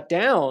shut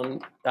down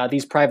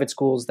these private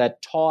schools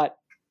that taught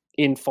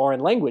in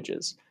foreign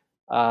languages.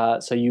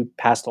 So you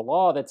passed a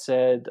law that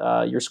said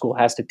your school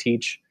has to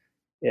teach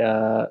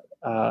in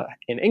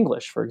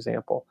English, for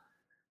example.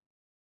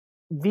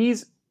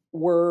 These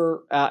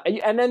were,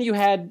 and then you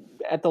had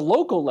at the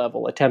local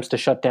level attempts to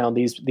shut down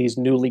these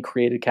newly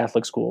created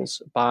Catholic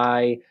schools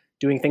by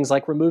doing things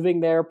like removing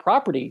their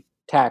property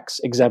tax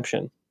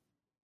exemption,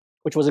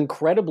 which was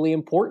incredibly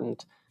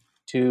important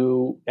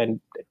to, and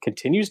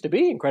continues to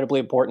be incredibly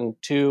important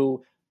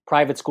to,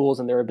 private schools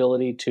and their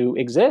ability to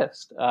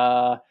exist,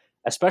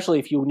 especially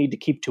if you need to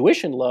keep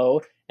tuition low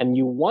and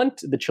you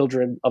want the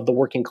children of the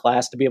working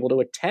class to be able to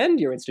attend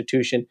your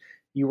institution.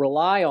 You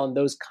rely on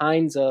those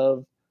kinds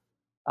of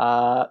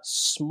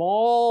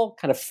small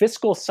kind of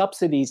fiscal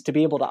subsidies to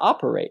be able to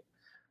operate.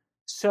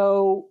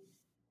 So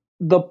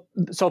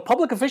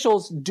public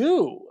officials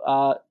do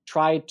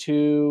try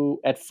to,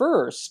 at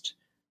first,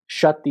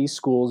 shut these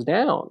schools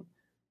down,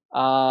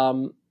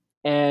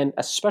 and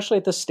especially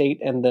at the state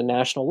and the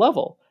national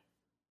level.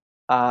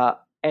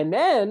 And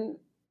then,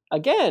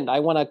 again, I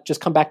want to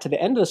just come back to the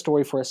end of the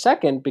story for a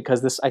second,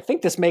 because I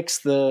think this makes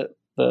the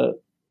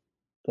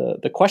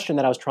question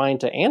that I was trying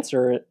to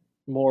answer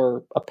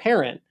more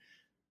apparent.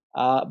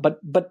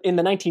 But in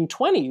the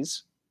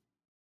 1920s,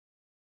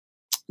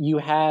 you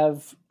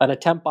have an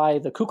attempt by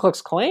the Ku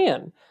Klux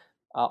Klan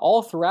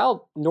all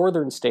throughout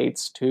northern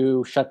states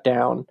to shut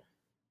down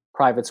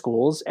private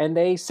schools, and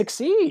they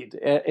succeed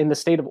in the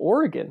state of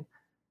Oregon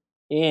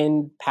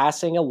in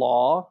passing a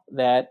law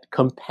that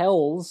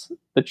compels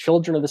the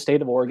children of the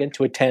state of Oregon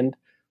to attend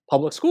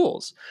public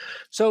schools.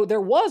 So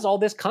there was all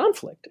this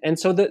conflict. And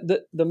so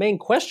the main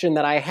question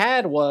that I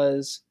had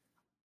was,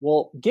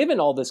 well, given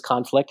all this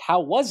conflict, how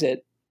was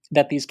it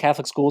that these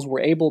Catholic schools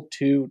were able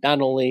to not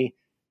only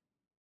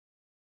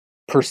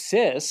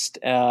persist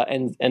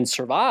and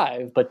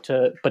survive, but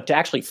to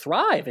actually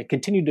thrive and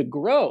continue to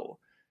grow?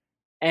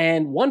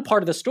 And one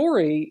part of the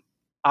story,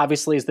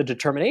 obviously, is the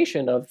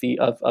determination of the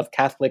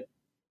Catholic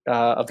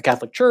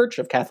Church,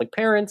 of Catholic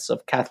parents,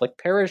 of Catholic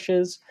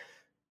parishes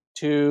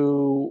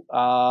to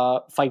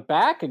fight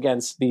back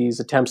against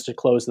these attempts to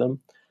close them.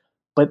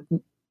 But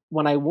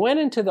when I went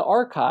into the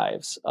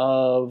archives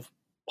of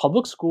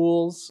public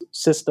schools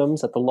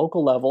systems at the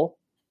local level,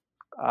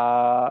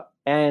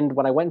 and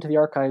when I went into the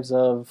archives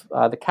of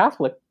the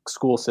Catholic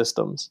school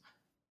systems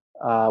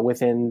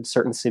within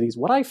certain cities,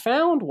 what I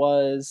found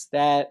was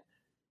that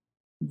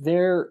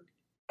they're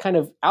kind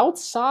of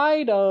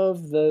outside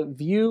of the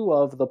view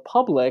of the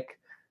public.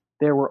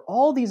 There were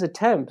all these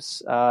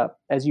attempts,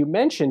 as you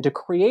mentioned, to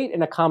create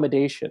an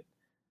accommodation,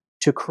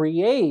 to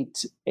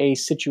create a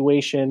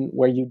situation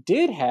where you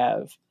did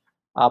have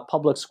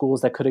public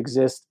schools that could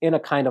exist in a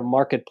kind of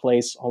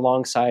marketplace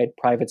alongside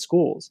private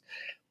schools.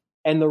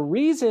 And the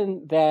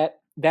reason that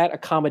that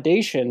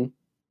accommodation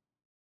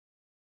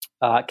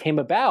came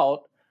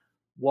about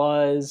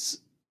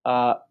was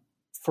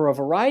for a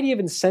variety of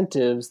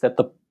incentives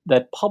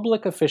that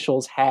public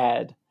officials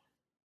had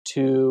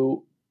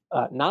to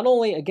not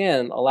only,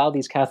 again, allow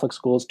these Catholic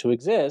schools to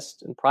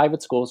exist and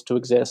private schools to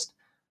exist,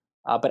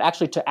 but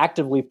actually to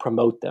actively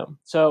promote them.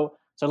 So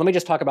let me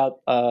just talk about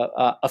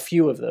a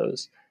few of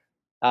those.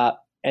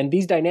 And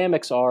these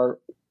dynamics are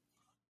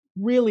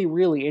really,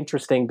 really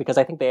interesting because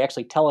I think they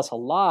actually tell us a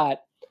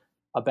lot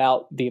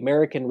about the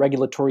American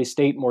regulatory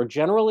state more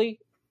generally,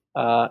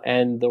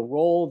 and the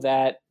role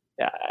that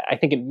I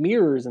think it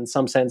mirrors, in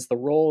some sense, the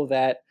role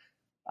that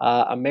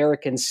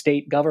American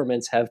state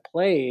governments have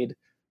played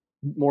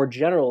more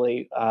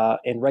generally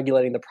in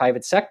regulating the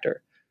private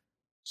sector.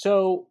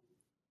 So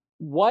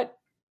what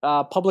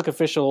public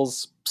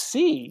officials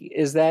see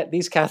is that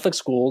these Catholic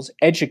schools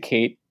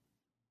educate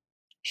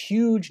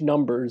huge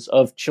numbers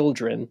of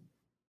children.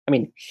 I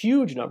mean,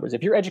 huge numbers.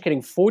 If you're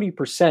educating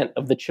 40%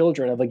 of the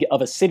children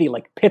of a city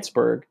like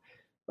Pittsburgh,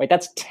 right,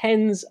 that's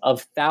tens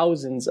of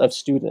thousands of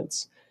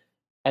students.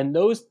 And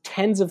those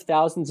tens of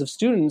thousands of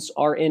students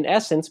are, in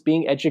essence,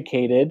 being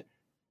educated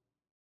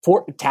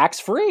for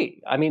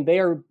tax-free. I mean,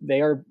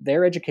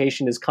 their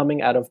education is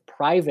coming out of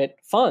private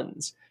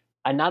funds.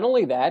 And not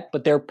only that,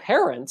 but their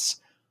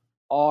parents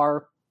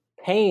are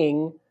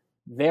paying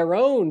their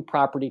own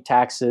property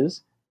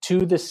taxes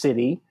to the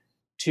city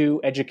to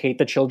educate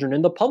the children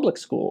in the public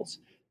schools.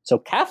 So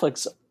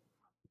Catholics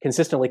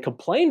consistently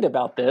complained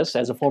about this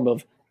as a form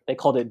of, they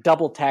called it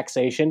double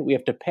taxation. We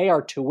have to pay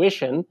our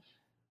tuition,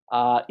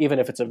 even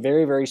if it's a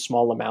very, very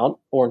small amount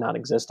or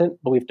non-existent,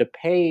 but we have to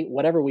pay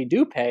whatever we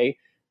do pay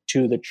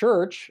to the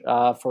church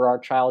for our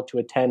child to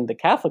attend the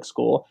Catholic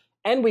school,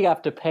 and we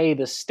have to pay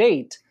the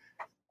state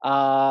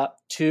because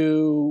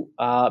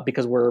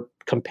we're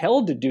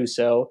compelled to do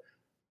so,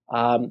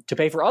 to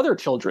pay for other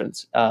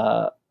children's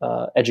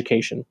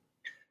education.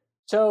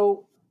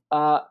 So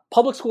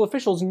public school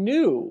officials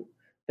knew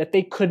that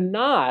they could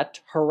not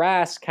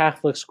harass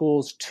Catholic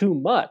schools too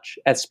much,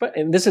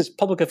 and this is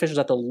public officials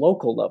at the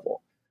local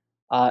level,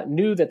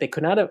 knew that they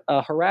could not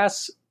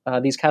harass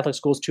these Catholic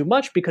schools too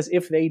much, because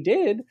if they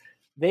did,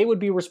 they would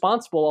be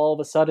responsible all of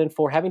a sudden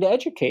for having to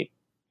educate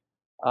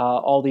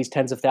all these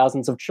tens of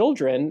thousands of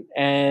children,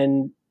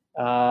 and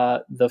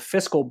the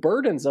fiscal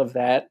burdens of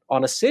that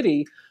on a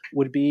city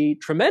would be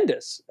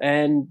tremendous.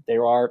 And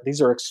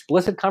these are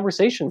explicit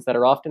conversations that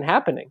are often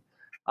happening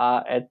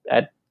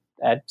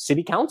at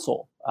city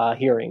council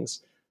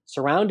hearings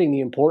surrounding the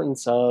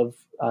importance of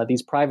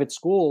these private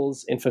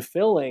schools in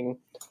fulfilling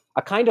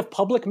a kind of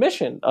public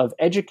mission of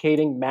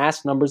educating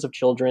mass numbers of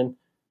children,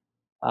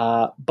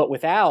 but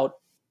without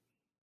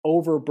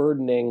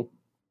overburdening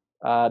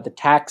the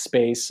tax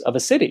base of a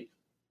city.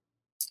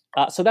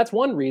 So that's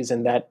one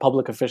reason that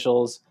public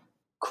officials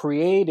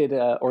created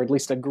or at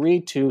least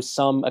agreed to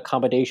some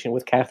accommodation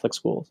with Catholic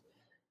schools.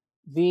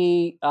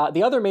 The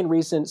other main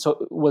reason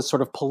was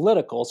sort of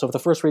political. So if the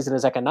first reason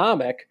is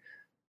economic,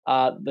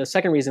 the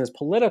second reason is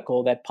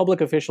political, that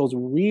public officials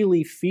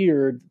really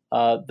feared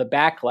the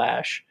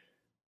backlash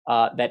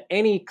that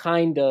any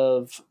kind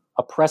of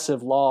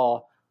oppressive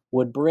law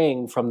would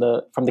bring from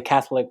the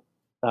Catholic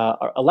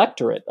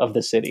electorate of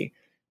the city.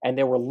 And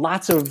there were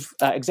lots of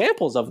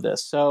examples of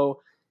this.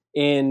 So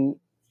in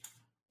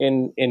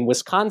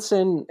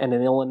Wisconsin and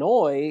in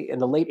Illinois in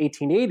the late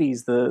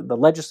 1880s, the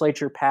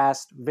legislature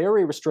passed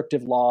very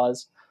restrictive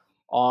laws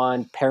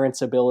on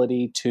parents'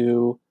 ability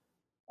to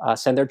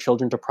send their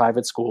children to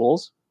private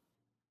schools,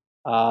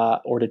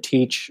 or to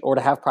teach, or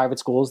to have private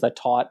schools that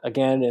taught,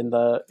 again, in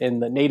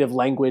the native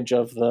language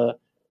of the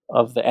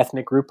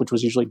ethnic group, which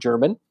was usually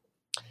German.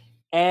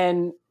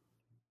 And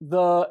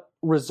the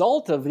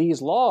result of these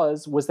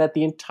laws was that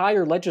the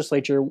entire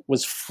legislature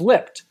was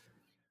flipped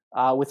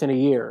within a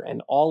year,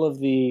 and all of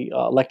the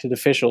elected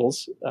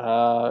officials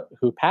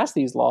who passed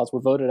these laws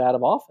were voted out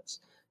of office.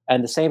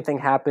 And the same thing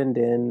happened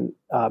in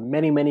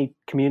many, many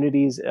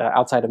communities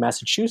outside of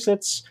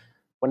Massachusetts.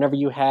 Whenever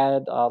you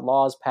had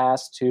laws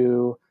passed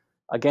to,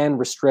 again,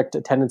 restrict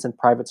attendance in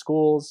private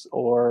schools,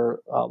 or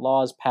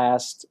laws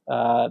passed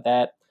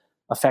that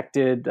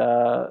affected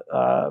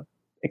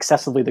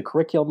excessively the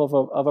curriculum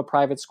of a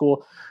private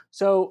school.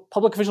 So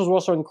public officials were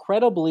also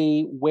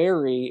incredibly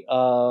wary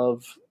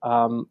of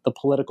the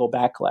political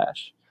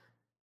backlash.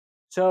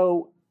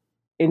 So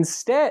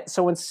instead,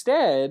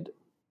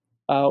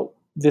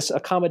 this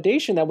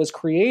accommodation that was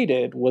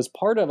created was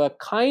part of a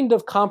kind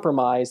of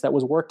compromise that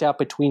was worked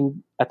out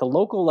at the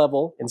local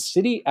level in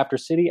city after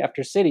city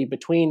after city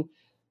between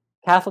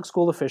Catholic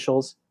school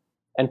officials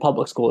and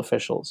public school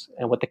officials.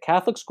 And what the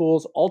Catholic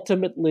schools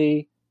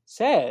ultimately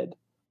said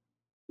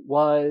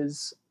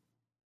was,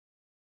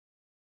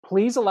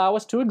 please allow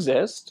us to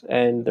exist,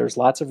 and there's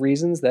lots of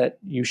reasons that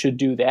you should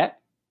do that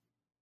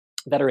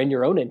are in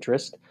your own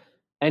interest.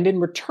 And in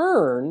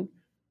return,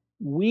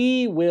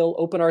 we will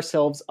open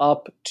ourselves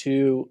up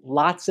to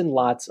lots and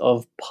lots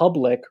of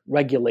public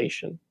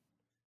regulation.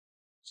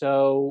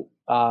 So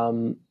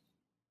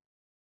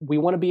we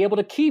want to be able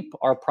to keep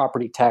our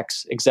property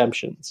tax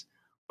exemptions.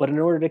 But in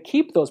order to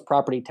keep those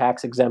property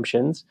tax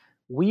exemptions,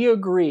 we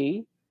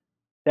agree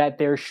that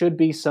there should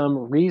be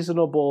some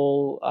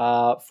reasonable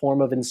form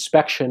of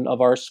inspection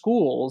of our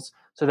schools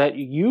so that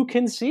you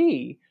can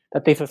see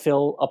that they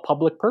fulfill a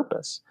public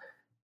purpose.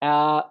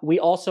 We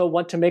also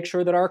want to make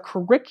sure that our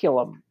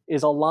curriculum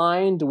is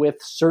aligned with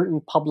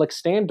certain public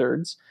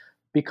standards,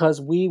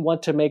 because we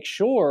want to make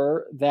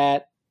sure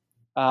that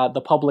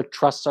the public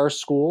trusts our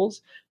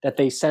schools, that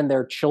they send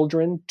their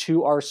children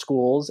to our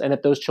schools, and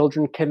that those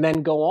children can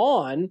then go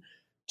on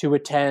to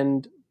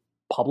attend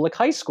public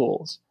high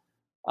schools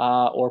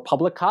or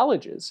public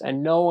colleges,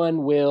 and no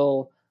one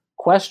will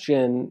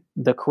question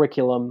the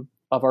curriculum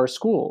of our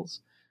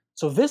schools.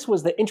 So this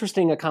was the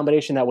interesting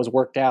accommodation that was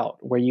worked out,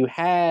 where you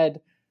had,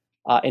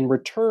 in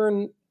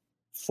return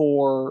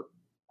for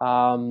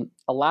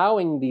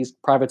allowing these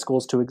private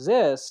schools to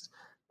exist,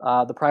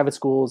 the private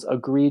schools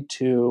agreed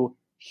to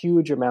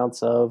huge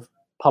amounts of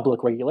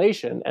public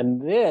regulation.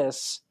 And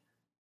this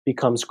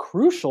becomes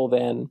crucial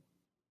then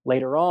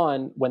later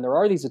on when there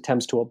are these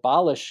attempts to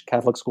abolish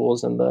Catholic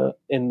schools in the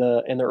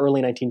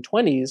early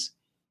 1920s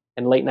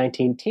and late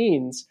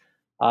 19-teens.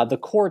 The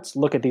courts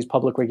look at these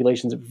public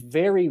regulations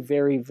very,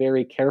 very,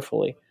 very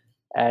carefully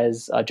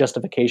as a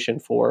justification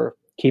for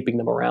keeping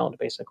them around,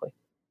 basically.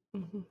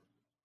 Mm-hmm.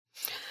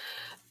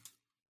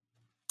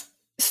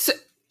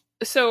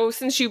 So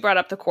since you brought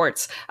up the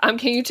courts,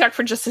 can you talk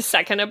for just a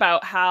second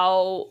about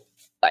how,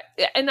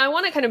 and I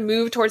want to kind of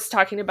move towards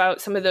talking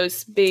about some of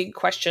those big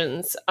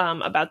questions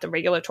about the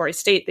regulatory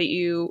state that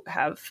you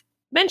have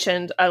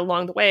mentioned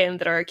along the way and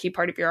that are a key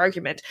part of your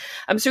argument.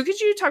 So could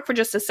you talk for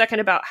just a second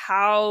about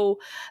how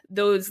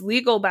those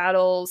legal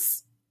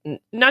battles,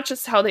 not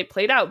just how they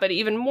played out, but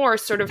even more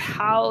sort of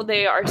how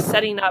they are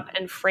setting up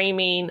and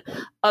framing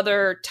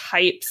other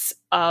types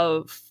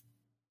of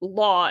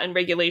law and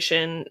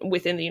regulation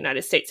within the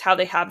United States, how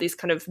they have these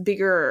kind of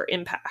bigger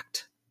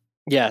impact?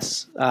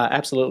 Yes,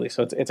 absolutely.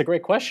 So it's a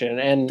great question.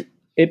 And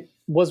it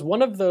was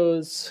one of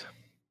those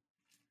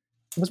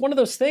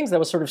things that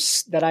was sort of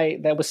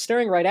that was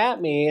staring right at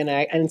me, and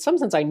in some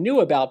sense I knew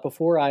about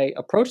before I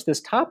approached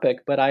this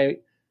topic, but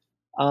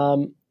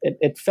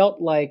it felt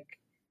like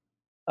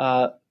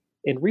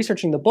in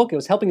researching the book, it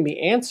was helping me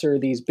answer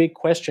these big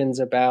questions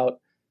about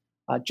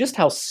just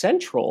how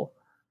central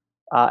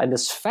and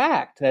this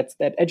fact that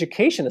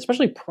education,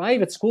 especially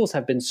private schools,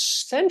 have been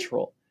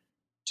central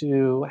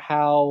to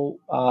how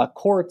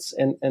courts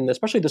and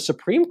especially the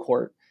Supreme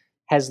Court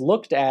has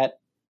looked at,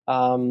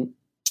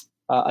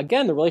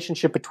 again, the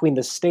relationship between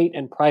the state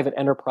and private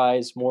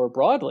enterprise more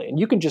broadly. And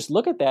you can just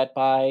look at that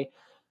by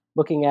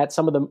looking at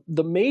some of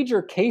the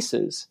major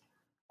cases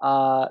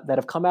that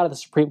have come out of the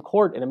Supreme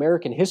Court in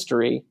American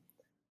history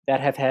that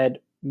have had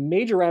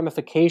major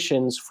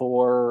ramifications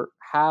for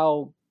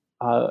how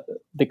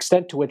the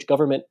extent to which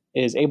government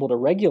is able to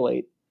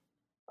regulate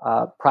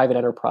private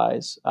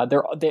enterprise.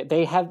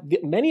 They have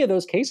many of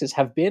those cases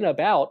have been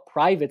about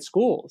private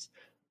schools.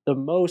 The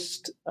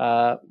most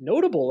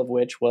notable of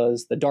which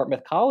was the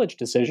Dartmouth College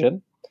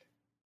decision,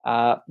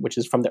 which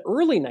is from the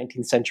early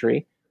 19th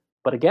century.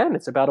 But again,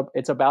 it's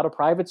about a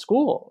private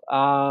school,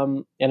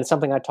 and it's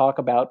something I talk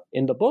about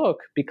in the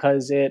book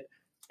because it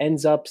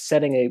ends up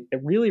setting a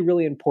really,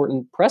 really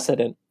important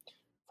precedent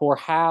for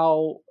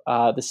how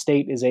the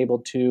state is able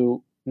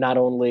to not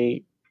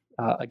only,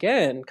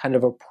 again, kind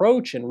of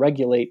approach and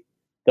regulate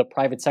the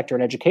private sector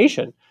in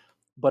education,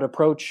 but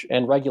approach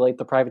and regulate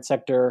the private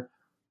sector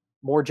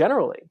more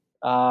generally.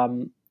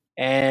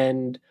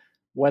 And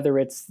whether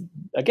it's,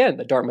 again,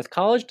 the Dartmouth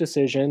College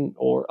decision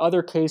or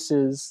other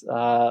cases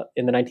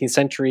in the 19th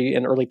century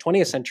and early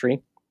 20th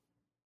century,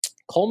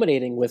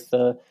 culminating with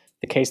the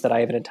case that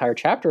I have an entire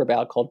chapter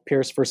about called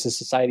Pierce versus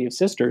Society of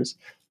Sisters,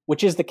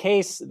 which is the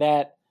case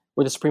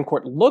where the Supreme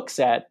Court looks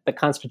at the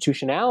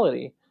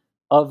constitutionality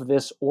of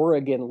this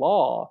Oregon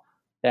law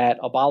that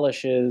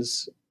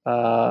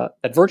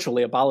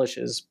virtually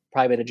abolishes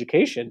private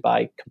education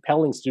by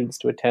compelling students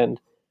to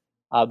attend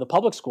the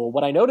public school.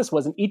 What I noticed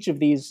was in each of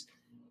these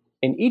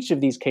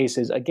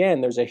cases,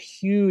 again, there's a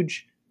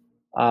huge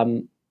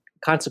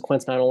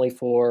consequence not only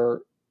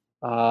for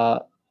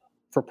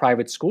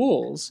private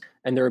schools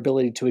and their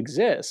ability to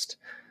exist,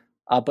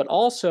 but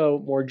also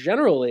more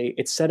generally,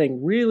 it's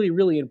setting really,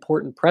 really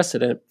important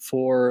precedent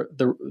for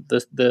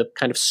the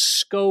kind of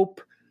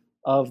scope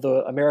of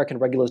the American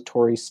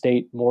regulatory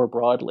state more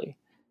broadly.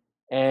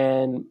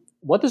 And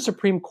what the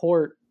Supreme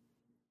Court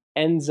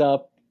ends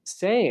up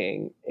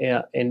saying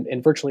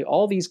in virtually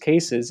all these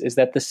cases is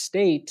that the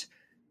state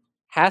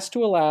has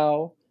to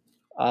allow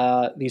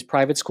these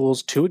private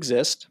schools to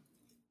exist,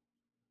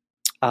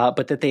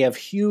 but that they have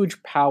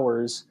huge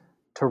powers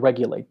to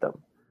regulate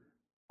them,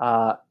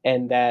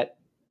 and that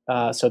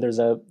so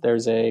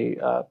there's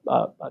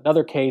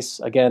another case,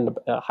 again,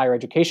 a higher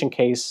education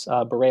case,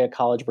 Berea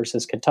College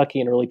versus Kentucky,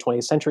 an early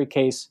 20th century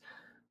case,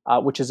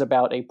 which is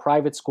about a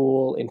private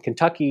school in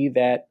Kentucky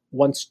that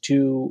wants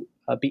to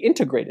be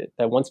integrated,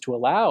 that wants to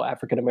allow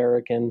African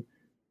American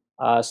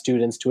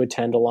students to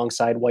attend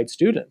alongside white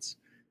students.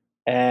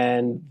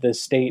 And the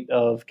state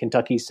of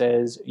Kentucky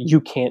says, you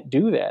can't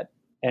do that.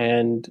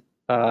 And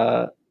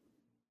Berea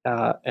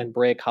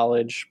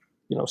College,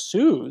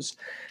 sues.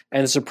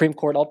 And the Supreme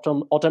Court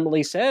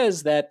ultimately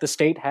says that the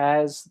state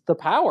has the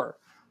power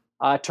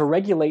to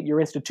regulate your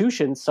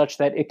institution such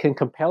that it can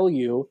compel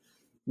you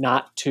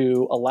not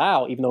to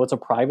allow, even though it's a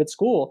private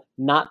school,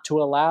 not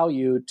to allow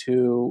you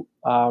to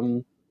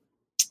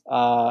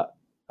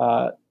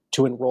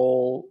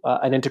enroll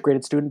an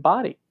integrated student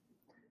body.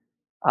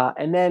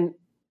 And then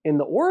in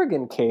the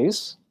Oregon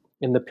case,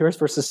 in the Pierce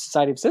versus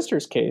Society of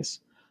Sisters case,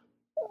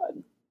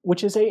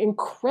 which is an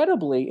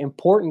incredibly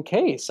important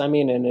case,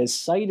 and is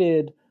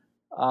cited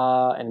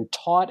and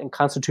taught in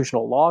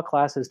constitutional law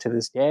classes to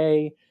this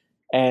day,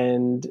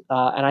 and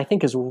I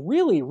think is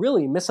really,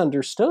 really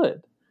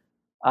misunderstood.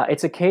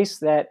 It's a case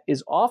that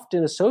is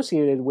often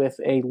associated with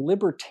a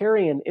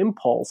libertarian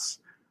impulse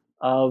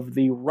of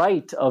the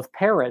right of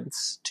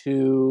parents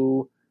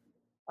to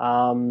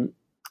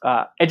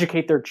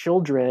educate their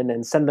children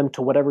and send them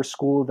to whatever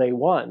school they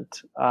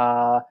want.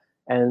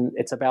 And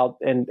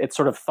it's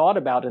sort of thought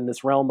about in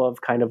this realm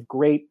of kind of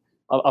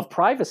of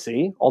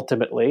privacy,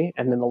 ultimately,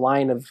 and in the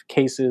line of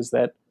cases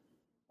that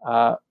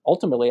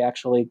ultimately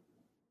actually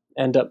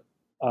end up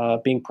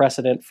being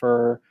precedent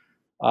for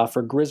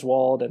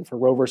Griswold and for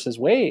Roe versus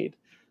Wade.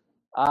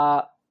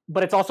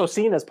 But it's also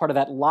seen as part of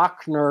that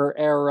Lochner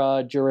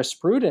era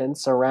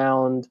jurisprudence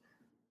around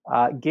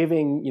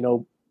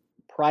giving,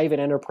 private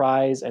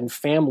enterprise and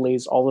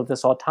families all of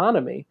this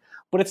autonomy.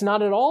 But it's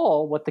not at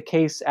all what the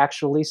case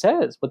actually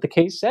says. What the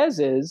case says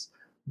is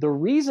the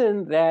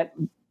reason that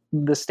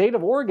the state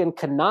of Oregon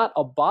cannot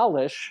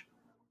abolish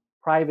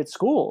private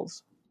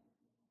schools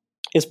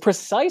is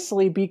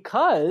precisely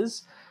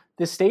because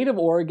the state of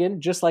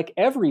Oregon, just like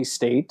every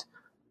state,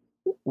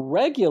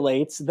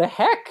 regulates the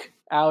heck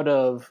out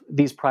of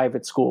these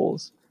private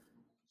schools.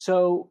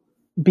 So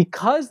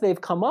because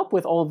they've come up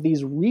with all of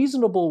these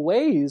reasonable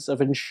ways of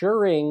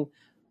ensuring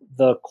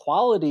the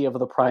quality of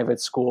the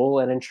private school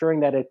and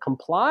ensuring that it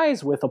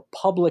complies with a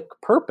public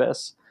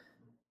purpose,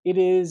 it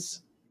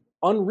is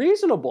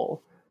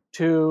unreasonable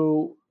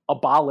to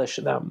abolish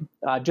them,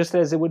 just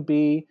as it would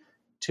be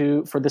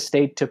for the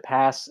state to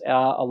pass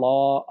a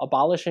law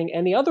abolishing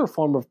any other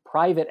form of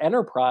private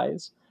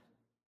enterprise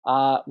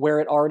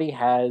where it already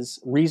has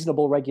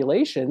reasonable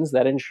regulations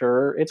that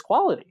ensure its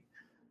quality,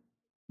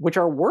 which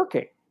are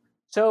working.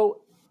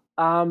 So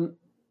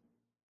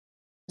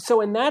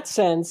in that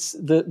sense,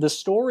 the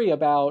story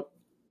about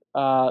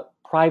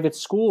private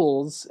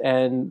schools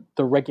and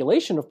the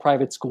regulation of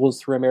private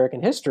schools through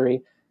American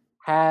history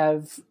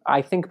have,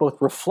 I think,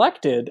 both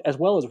reflected as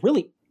well as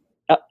really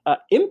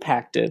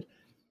impacted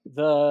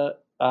the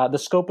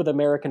scope of the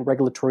American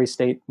regulatory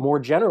state more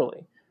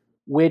generally,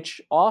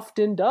 which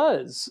often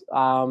does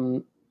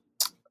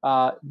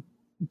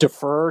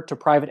defer to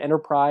private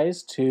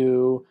enterprise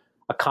to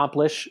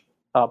accomplish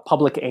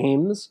public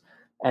aims,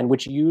 and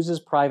which uses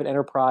private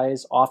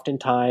enterprise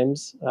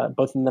oftentimes,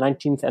 both in the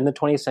 19th and the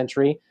 20th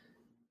century,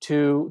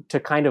 to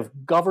kind of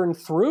govern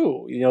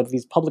through.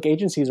 These public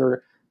agencies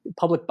or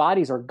public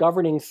bodies are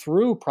governing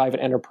through private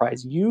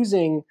enterprise,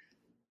 using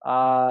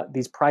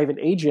these private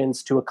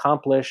agents to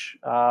accomplish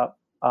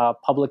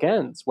public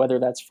ends, whether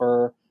that's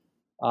for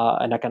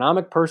an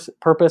economic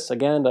purpose,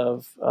 again,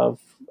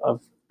 of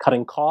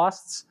cutting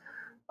costs,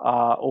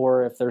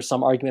 or if there's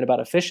some argument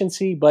about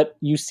efficiency. But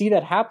you see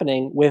that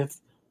happening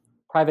with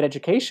private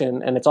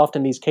education, and it's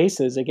often these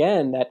cases,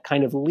 again, that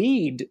kind of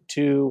lead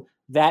to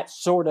that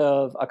sort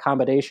of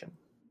accommodation.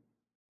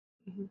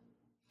 Mm-hmm.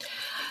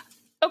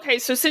 Okay,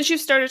 so since you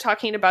started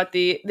talking about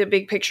the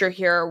big picture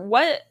here,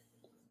 what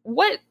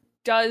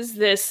does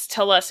this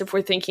tell us if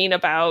we're thinking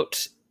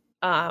about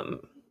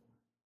some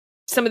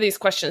of these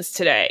questions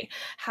today?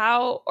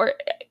 How, or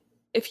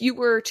if you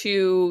were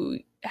to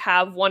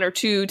have one or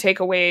two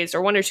takeaways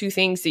or one or two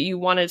things that you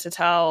wanted to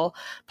tell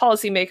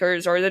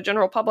policymakers or the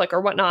general public or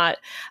whatnot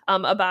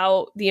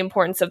about the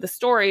importance of the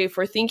story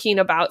for thinking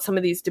about some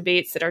of these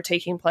debates that are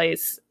taking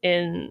place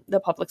in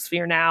the public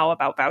sphere now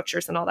about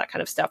vouchers and all that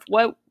kind of stuff,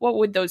 what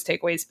would those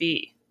takeaways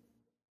be?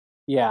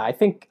 Yeah, I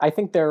think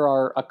there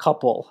are a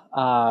couple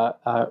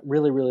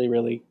really, really,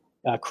 really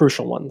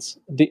crucial ones.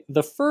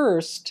 The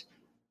first,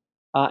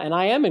 and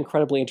I am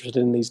incredibly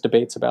interested in these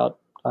debates about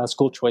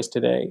school choice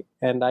today.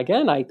 And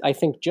again, I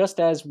think just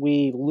as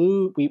we've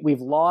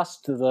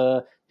lost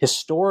the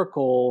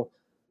historical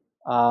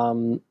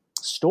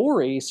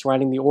story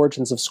surrounding the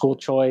origins of school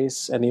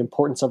choice and the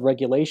importance of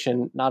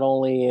regulation, not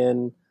only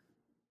in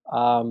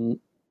how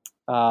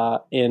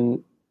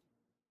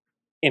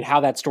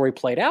that story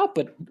played out,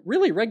 but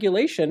really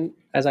regulation,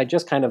 as I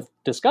just kind of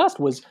discussed,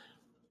 was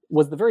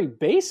the very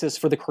basis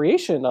for the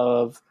creation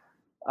of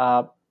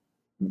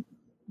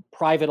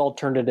private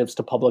alternatives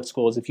to public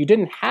schools. If you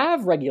didn't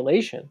have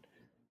regulation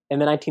in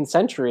the 19th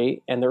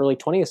century and the early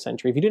 20th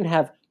century, if you didn't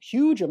have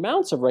huge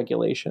amounts of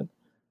regulation,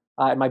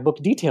 and my book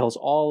details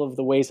all of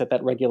the ways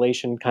that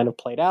regulation kind of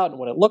played out and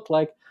what it looked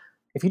like.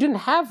 If you didn't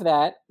have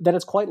that, then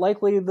it's quite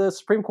likely the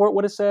Supreme Court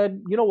would have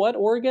said, you know what,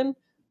 Oregon,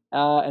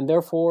 and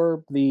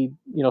therefore the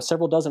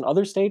several dozen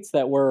other states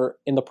that were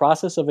in the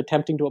process of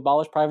attempting to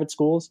abolish private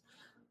schools,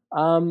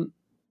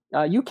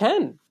 you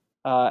can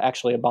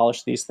actually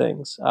abolish these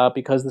things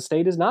because the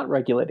state is not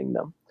regulating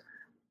them.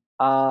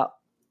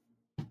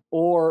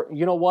 Or,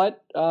 you know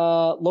what,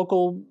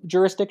 local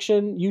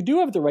jurisdiction, you do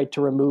have the right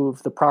to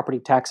remove the property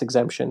tax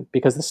exemption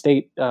because the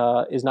state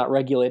is not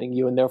regulating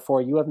you, and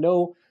therefore you have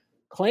no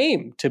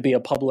claim to be a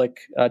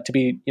public, to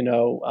be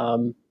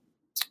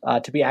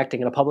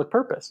acting in a public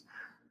purpose.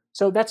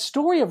 So that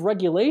story of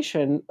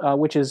regulation,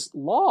 which is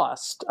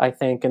lost, I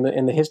think,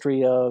 in the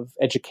history of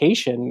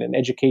education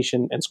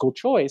and school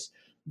choice,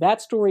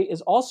 that story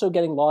is also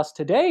getting lost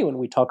today when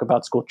we talk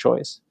about school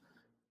choice.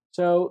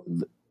 So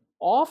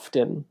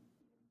often,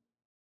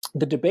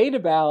 the debate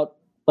about,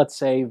 let's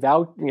say,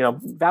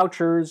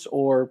 vouchers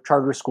or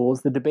charter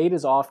schools, the debate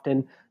is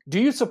often, do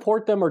you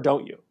support them or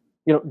don't you?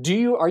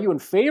 Are you in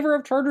favor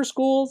of charter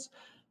schools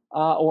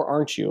or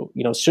aren't you?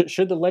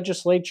 Should the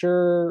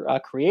legislature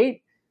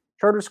create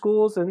charter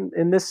schools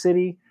in this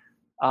city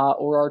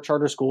or are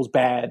charter schools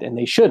bad and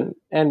they shouldn't?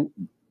 And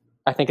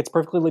I think it's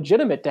perfectly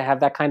legitimate to have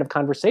that kind of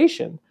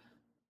conversation.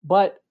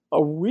 But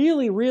a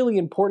really, really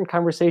important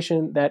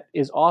conversation that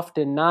is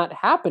often not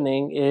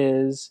happening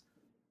is,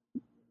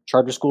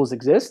 charter schools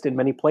exist in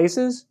many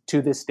places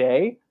to this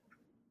day.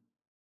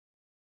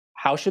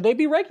 How should they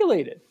be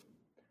regulated?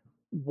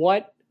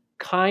 What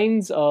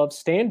kinds of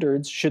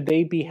standards should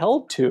they be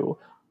held to?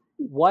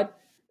 What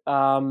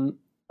and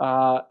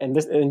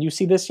you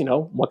see this,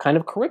 what kind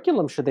of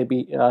curriculum should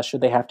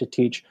they have to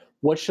teach?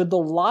 What should the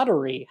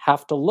lottery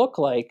have to look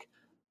like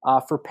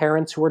for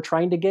parents who are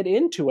trying to get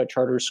into a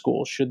charter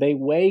school? Should they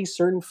weigh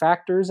certain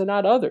factors and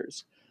not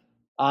others?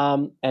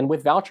 And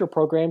with voucher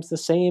programs, the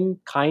same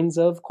kinds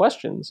of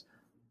questions.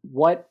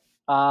 What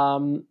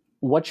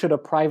should a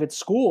private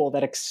school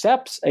that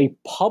accepts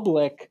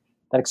public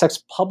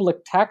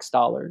tax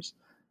dollars?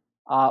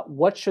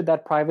 What should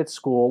that private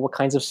school? What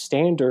kinds of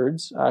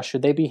standards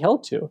should they be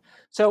held to?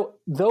 So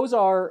those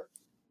are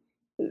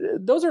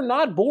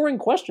not boring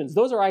questions.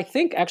 Those are, I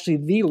think, actually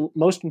the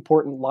most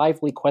important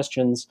lively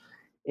questions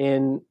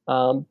in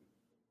some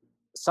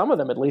of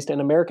them, at least in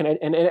American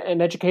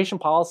and education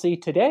policy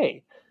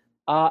today.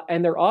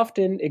 And they're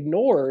often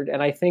ignored.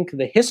 And I think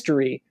the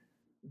history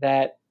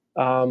that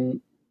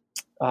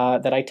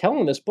I tell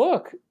in this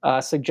book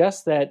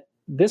suggests that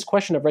this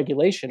question of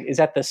regulation is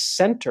at the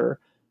center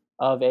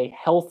of a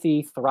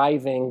healthy,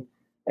 thriving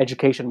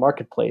education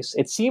marketplace.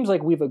 It seems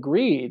like we've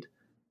agreed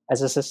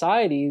as a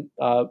society,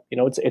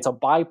 it's a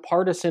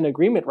bipartisan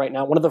agreement right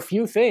now. One of the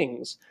few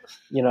things,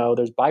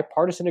 there's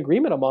bipartisan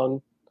agreement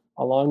along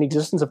the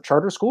existence of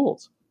charter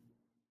schools.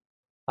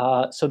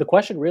 So the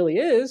question really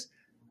is,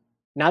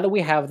 now that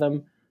we have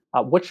them,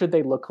 what should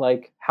they look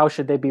like? How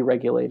should they be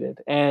regulated?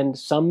 And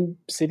some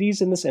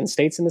cities and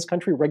states in this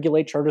country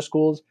regulate charter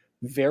schools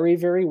very,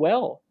 very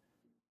well.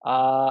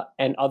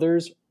 And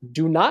others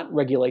do not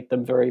regulate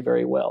them very,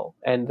 very well.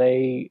 And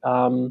they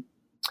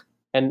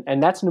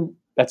and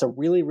that's a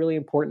really, really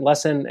important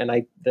lesson.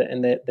 And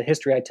the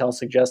history I tell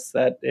suggests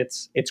that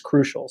it's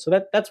crucial. So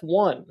that's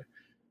one,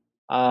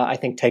 I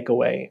think,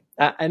 takeaway.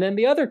 And then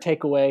the other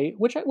takeaway,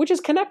 which is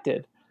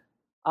connected,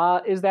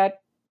 is that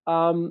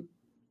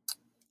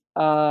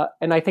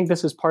and I think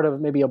this is part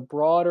of maybe a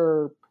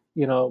broader,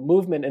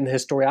 movement in the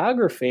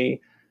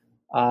historiography.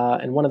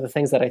 And one of the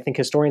things that I think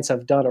historians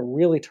have done a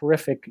really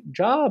terrific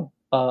job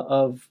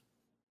of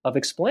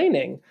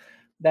explaining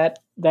that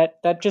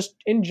just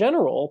in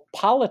general,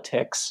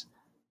 politics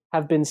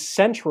have been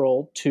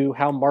central to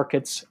how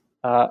markets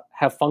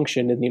have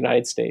functioned in the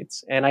United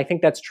States. And I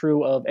think that's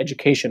true of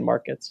education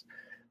markets.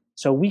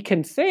 So we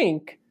can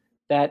think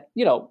that,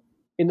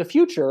 in the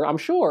future, I'm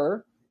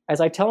sure, as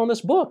I tell in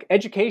this book,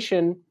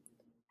 education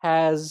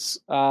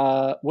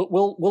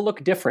will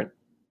look different.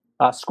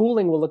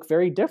 Schooling will look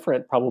very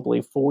different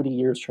probably 40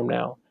 years from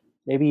now,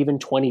 maybe even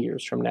 20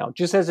 years from now,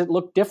 just as it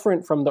looked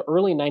different from the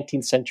early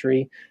 19th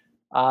century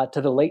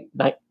to the late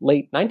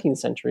 19th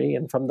century,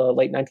 and from the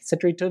late 19th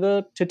century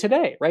to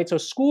today, right? So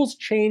schools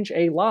change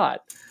a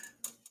lot,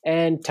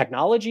 and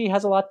technology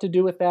has a lot to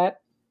do with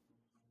that,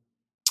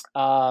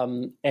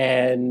 and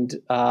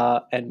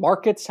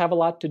markets have a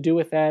lot to do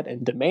with that,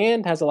 and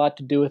demand has a lot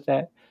to do with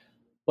that.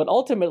 But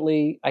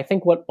ultimately, I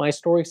think what my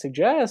story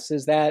suggests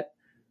is that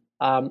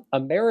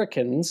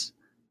Americans,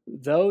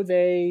 though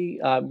they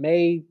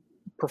may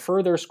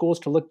prefer their schools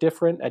to look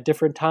different at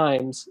different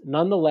times,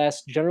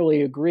 nonetheless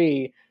generally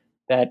agree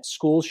that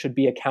schools should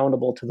be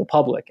accountable to the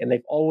public. And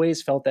they've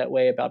always felt that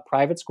way about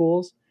private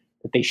schools,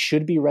 that they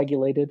should be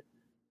regulated,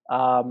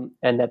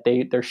 and that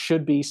there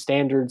should be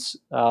standards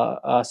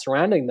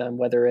surrounding them,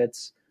 whether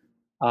it's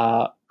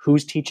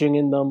who's teaching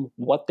in them,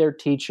 what they're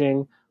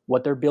teaching,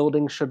 what their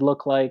buildings should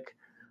look like,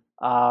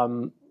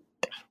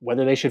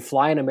 whether they should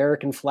fly an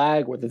American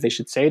flag, whether they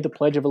should say the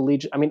Pledge of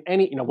Allegiance. I mean,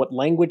 what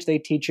language they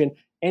teach in,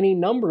 any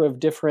number of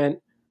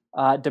different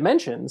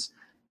dimensions.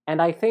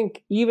 And I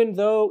think even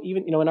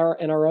in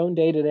our own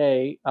day to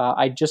day,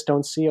 I just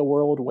don't see a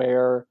world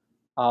where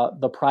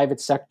the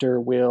private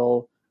sector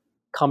will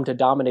come to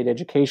dominate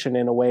education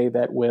in a way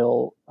that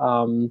will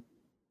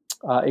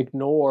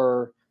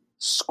ignore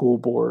school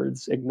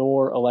boards,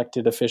 ignore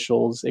elected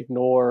officials,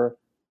 ignore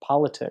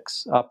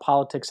politics.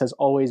 Politics has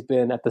always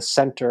been at the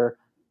center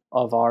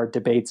of our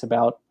debates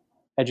about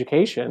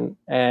education,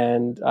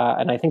 and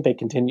I think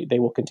they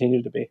will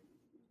continue to be.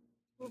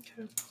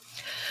 Okay.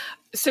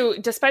 So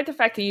despite the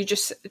fact that you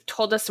just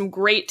told us some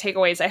great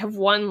takeaways, I have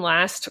one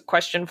last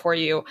question for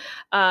you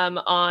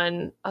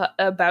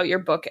about your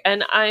book.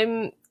 And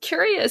I'm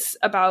curious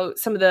about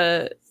some of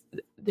the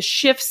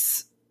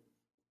shifts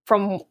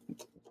from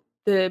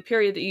the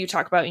period that you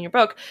talk about in your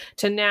book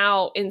to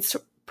now, in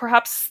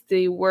perhaps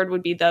the word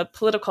would be the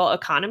political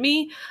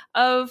economy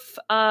of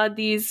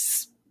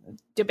these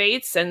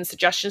debates and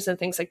suggestions and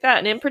things like that.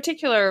 And in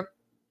particular,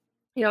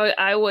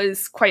 I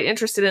was quite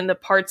interested in the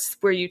parts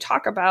where you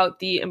talk about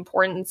the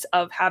importance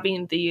of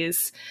having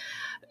these,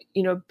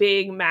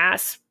 big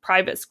mass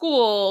private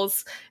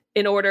schools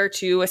in order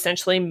to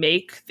essentially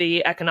make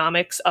the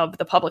economics of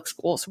the public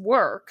schools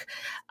work.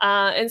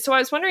 And so I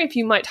was wondering if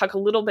you might talk a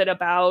little bit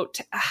about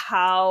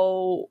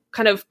how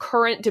kind of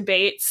current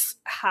debates,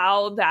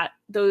 how that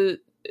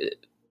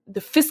the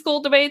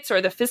fiscal debates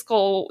or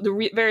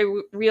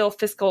very real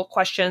fiscal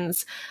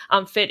questions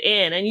fit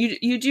in. And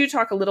you do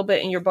talk a little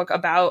bit in your book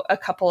about a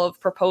couple of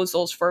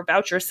proposals for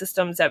voucher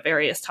systems at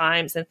various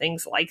times and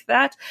things like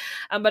that.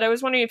 But I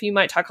was wondering if you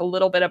might talk a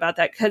little bit about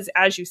that, because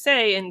as you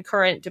say, in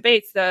current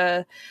debates,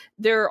 there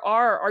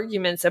are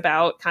arguments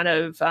about kind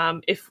of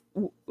if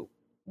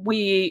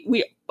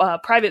we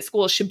private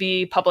schools should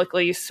be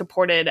publicly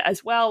supported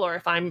as well, or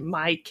if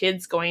my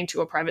kid's going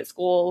to a private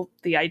school,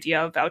 the idea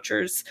of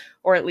vouchers,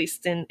 or at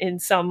least in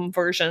some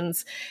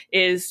versions,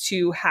 is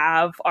to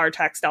have our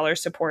tax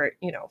dollars support,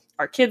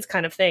 our kids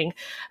kind of thing.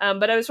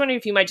 But I was wondering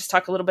if you might just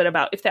talk a little bit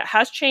about if that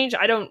has changed.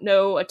 I don't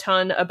know a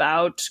ton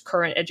about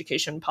current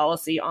education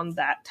policy on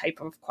that type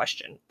of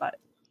question, but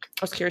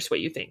I was curious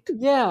what you think.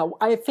 Yeah,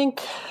 I think,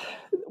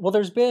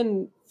 there's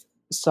been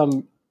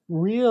some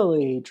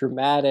really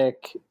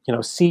dramatic,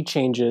 sea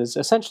changes.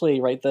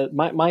 Essentially, right?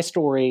 My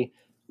story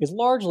is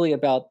largely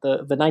about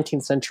the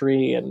 19th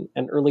century and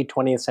early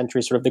 20th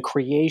century, sort of the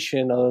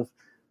creation of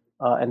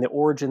and the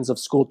origins of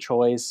school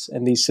choice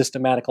and these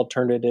systematic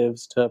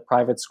alternatives to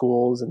private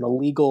schools and the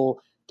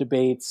legal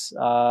debates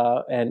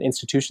and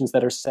institutions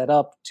that are set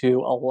up to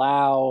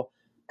allow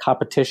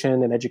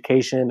competition in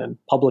education and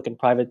public and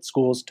private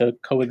schools to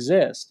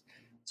coexist.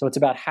 So it's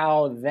about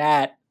how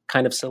that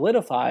kind of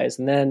solidifies,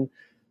 and then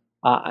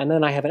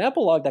I have an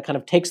epilogue that kind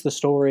of takes the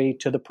story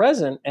to the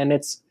present, and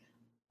that's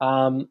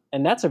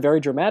a very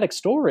dramatic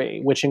story,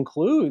 which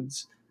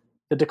includes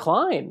the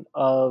decline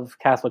of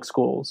Catholic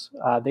schools.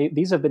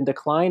 These have been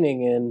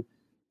declining in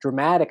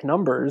dramatic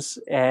numbers,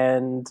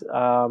 and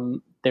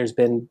there's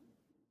been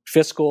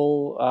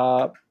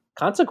fiscal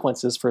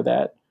consequences for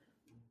that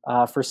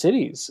for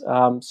cities.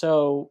 And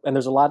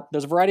there's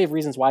a variety of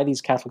reasons why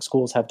these Catholic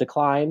schools have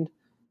declined.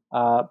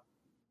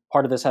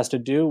 Part of this has to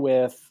do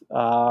with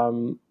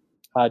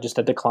just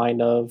a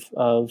decline of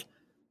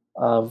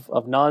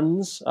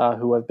nuns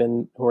who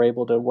are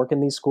able to work in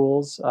these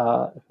schools,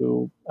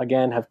 who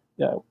again have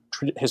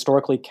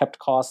historically kept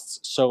costs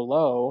so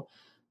low.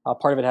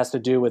 Part of it has to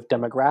do with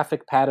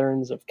demographic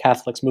patterns of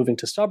Catholics moving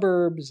to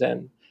suburbs,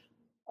 and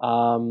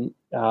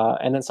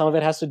then some of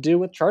it has to do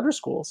with charter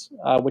schools,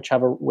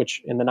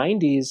 which in the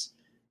 90s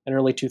and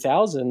early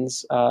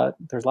 2000s,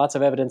 there's lots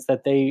of evidence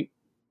that they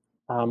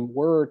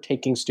were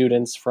taking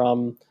students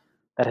from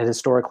that had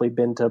historically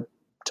been to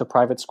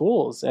private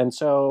schools. And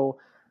so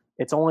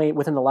it's only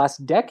within the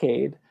last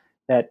decade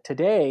that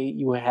today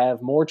you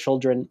have more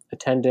children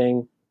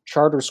attending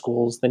charter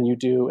schools than you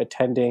do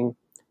attending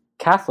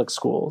Catholic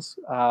schools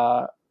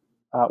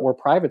or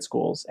private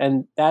schools.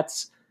 And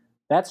that's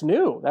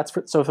new.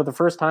 So for the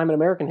first time in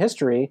American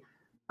history,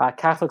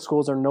 Catholic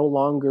schools are no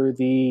longer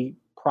the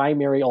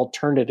primary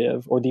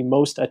alternative or the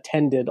most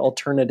attended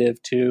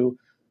alternative to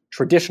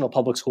traditional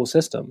public school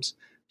systems.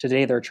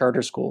 Today, they're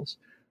charter schools.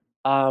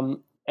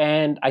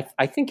 And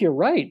I think you're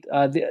right.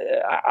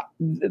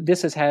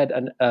 This has had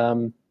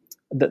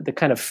the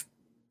kind of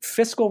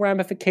fiscal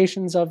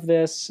ramifications of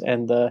this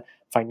and the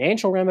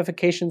financial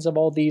ramifications of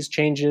all these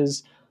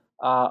changes.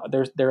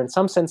 They're in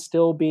some sense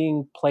still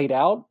being played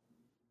out.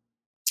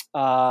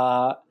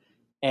 But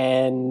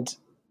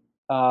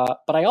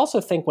I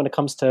also think when it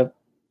comes to,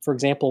 for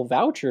example,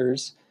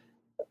 vouchers,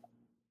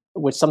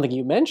 which something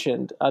you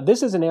mentioned,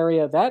 this is an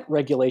area that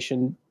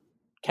regulation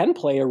can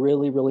play a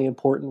really, really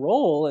important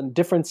role, and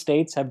different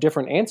states have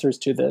different answers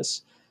to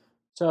this.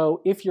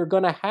 So if you're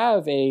going to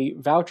have a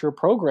voucher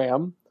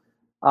program,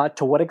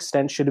 to what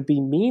extent should it be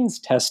means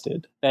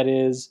tested? That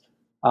is,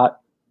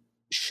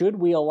 should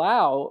we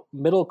allow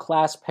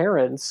middle-class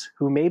parents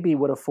who maybe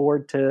would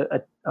afford to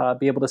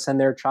be able to send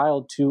their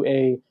child to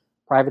a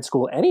private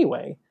school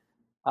anyway,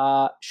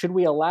 should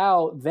we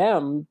allow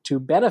them to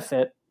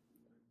benefit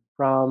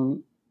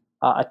from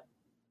a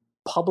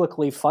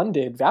publicly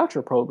funded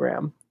voucher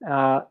program?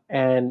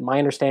 And my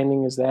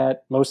understanding is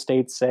that most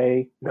states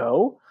say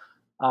no.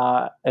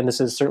 And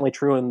this is certainly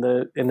true in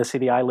the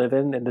city I live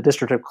in the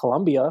District of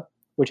Columbia,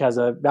 which has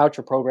a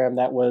voucher program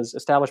that was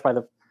established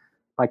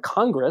by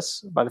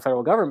Congress, by the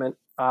federal government.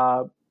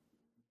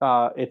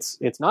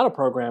 It's not a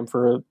program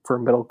for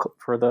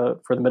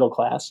the middle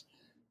class,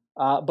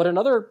 but in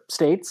other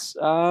states,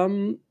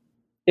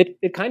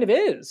 it kind of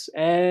is,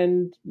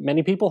 and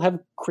many people have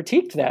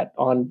critiqued that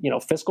on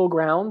fiscal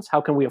grounds. How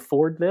can we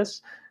afford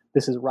this?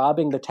 This is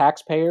robbing the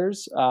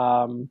taxpayers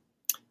of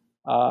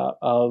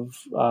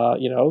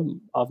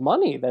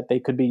money that they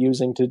could be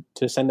using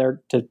to send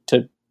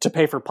to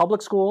pay for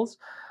public schools,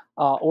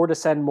 or to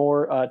send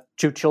more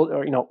to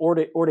children,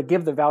 or to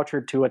give the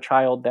voucher to a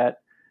child that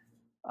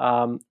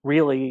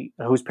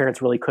whose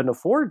parents really couldn't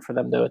afford for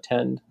them to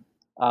attend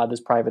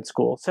this private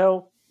school.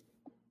 So,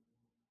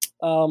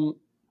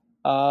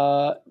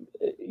 I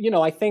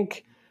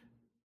think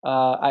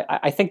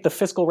I think the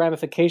fiscal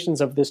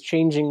ramifications of this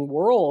changing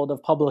world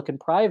of public and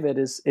private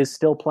is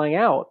still playing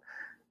out.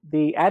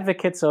 The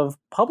advocates of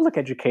public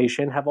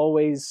education have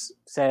always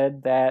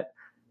said that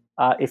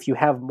if you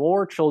have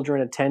more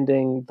children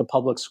attending the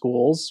public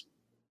schools,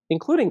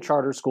 including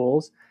charter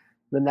schools,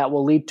 then that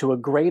will lead to a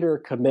greater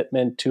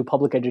commitment to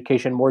public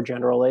education more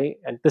generally.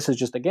 And this is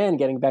just, again,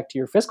 getting back to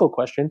your fiscal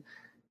question.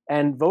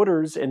 And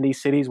voters in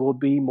these cities will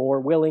be more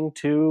willing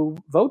to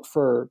vote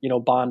for,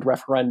 bond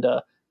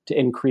referenda to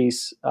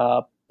increase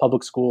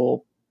public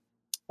school,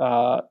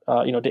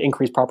 to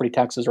increase property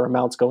taxes or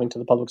amounts going to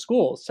the public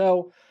schools.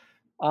 So,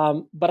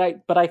 but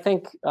I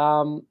think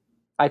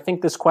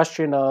this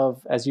question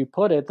of, as you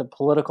put it, the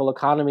political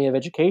economy of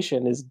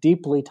education is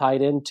deeply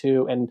tied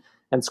into,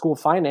 and school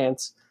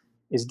finance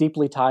is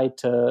deeply tied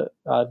to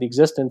the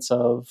existence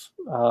of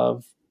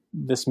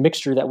this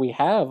mixture that we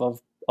have of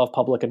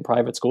public and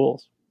private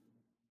schools.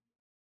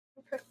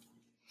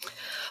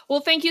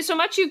 Well, thank you so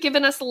much. You've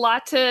given us a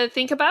lot to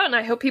think about, and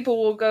I hope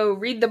people will go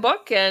read the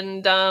book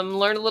and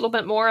learn a little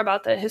bit more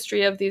about the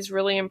history of these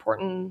really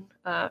important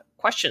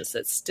questions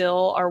that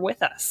still are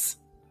with us.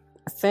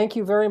 Thank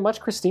you very much,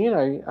 Christine.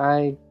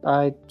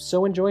 I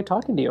so enjoyed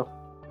talking to you.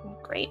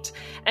 Great.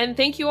 And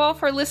thank you all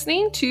for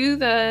listening to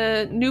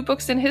the New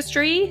Books in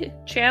History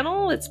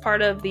channel. It's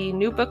part of the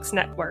New Books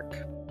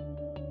Network.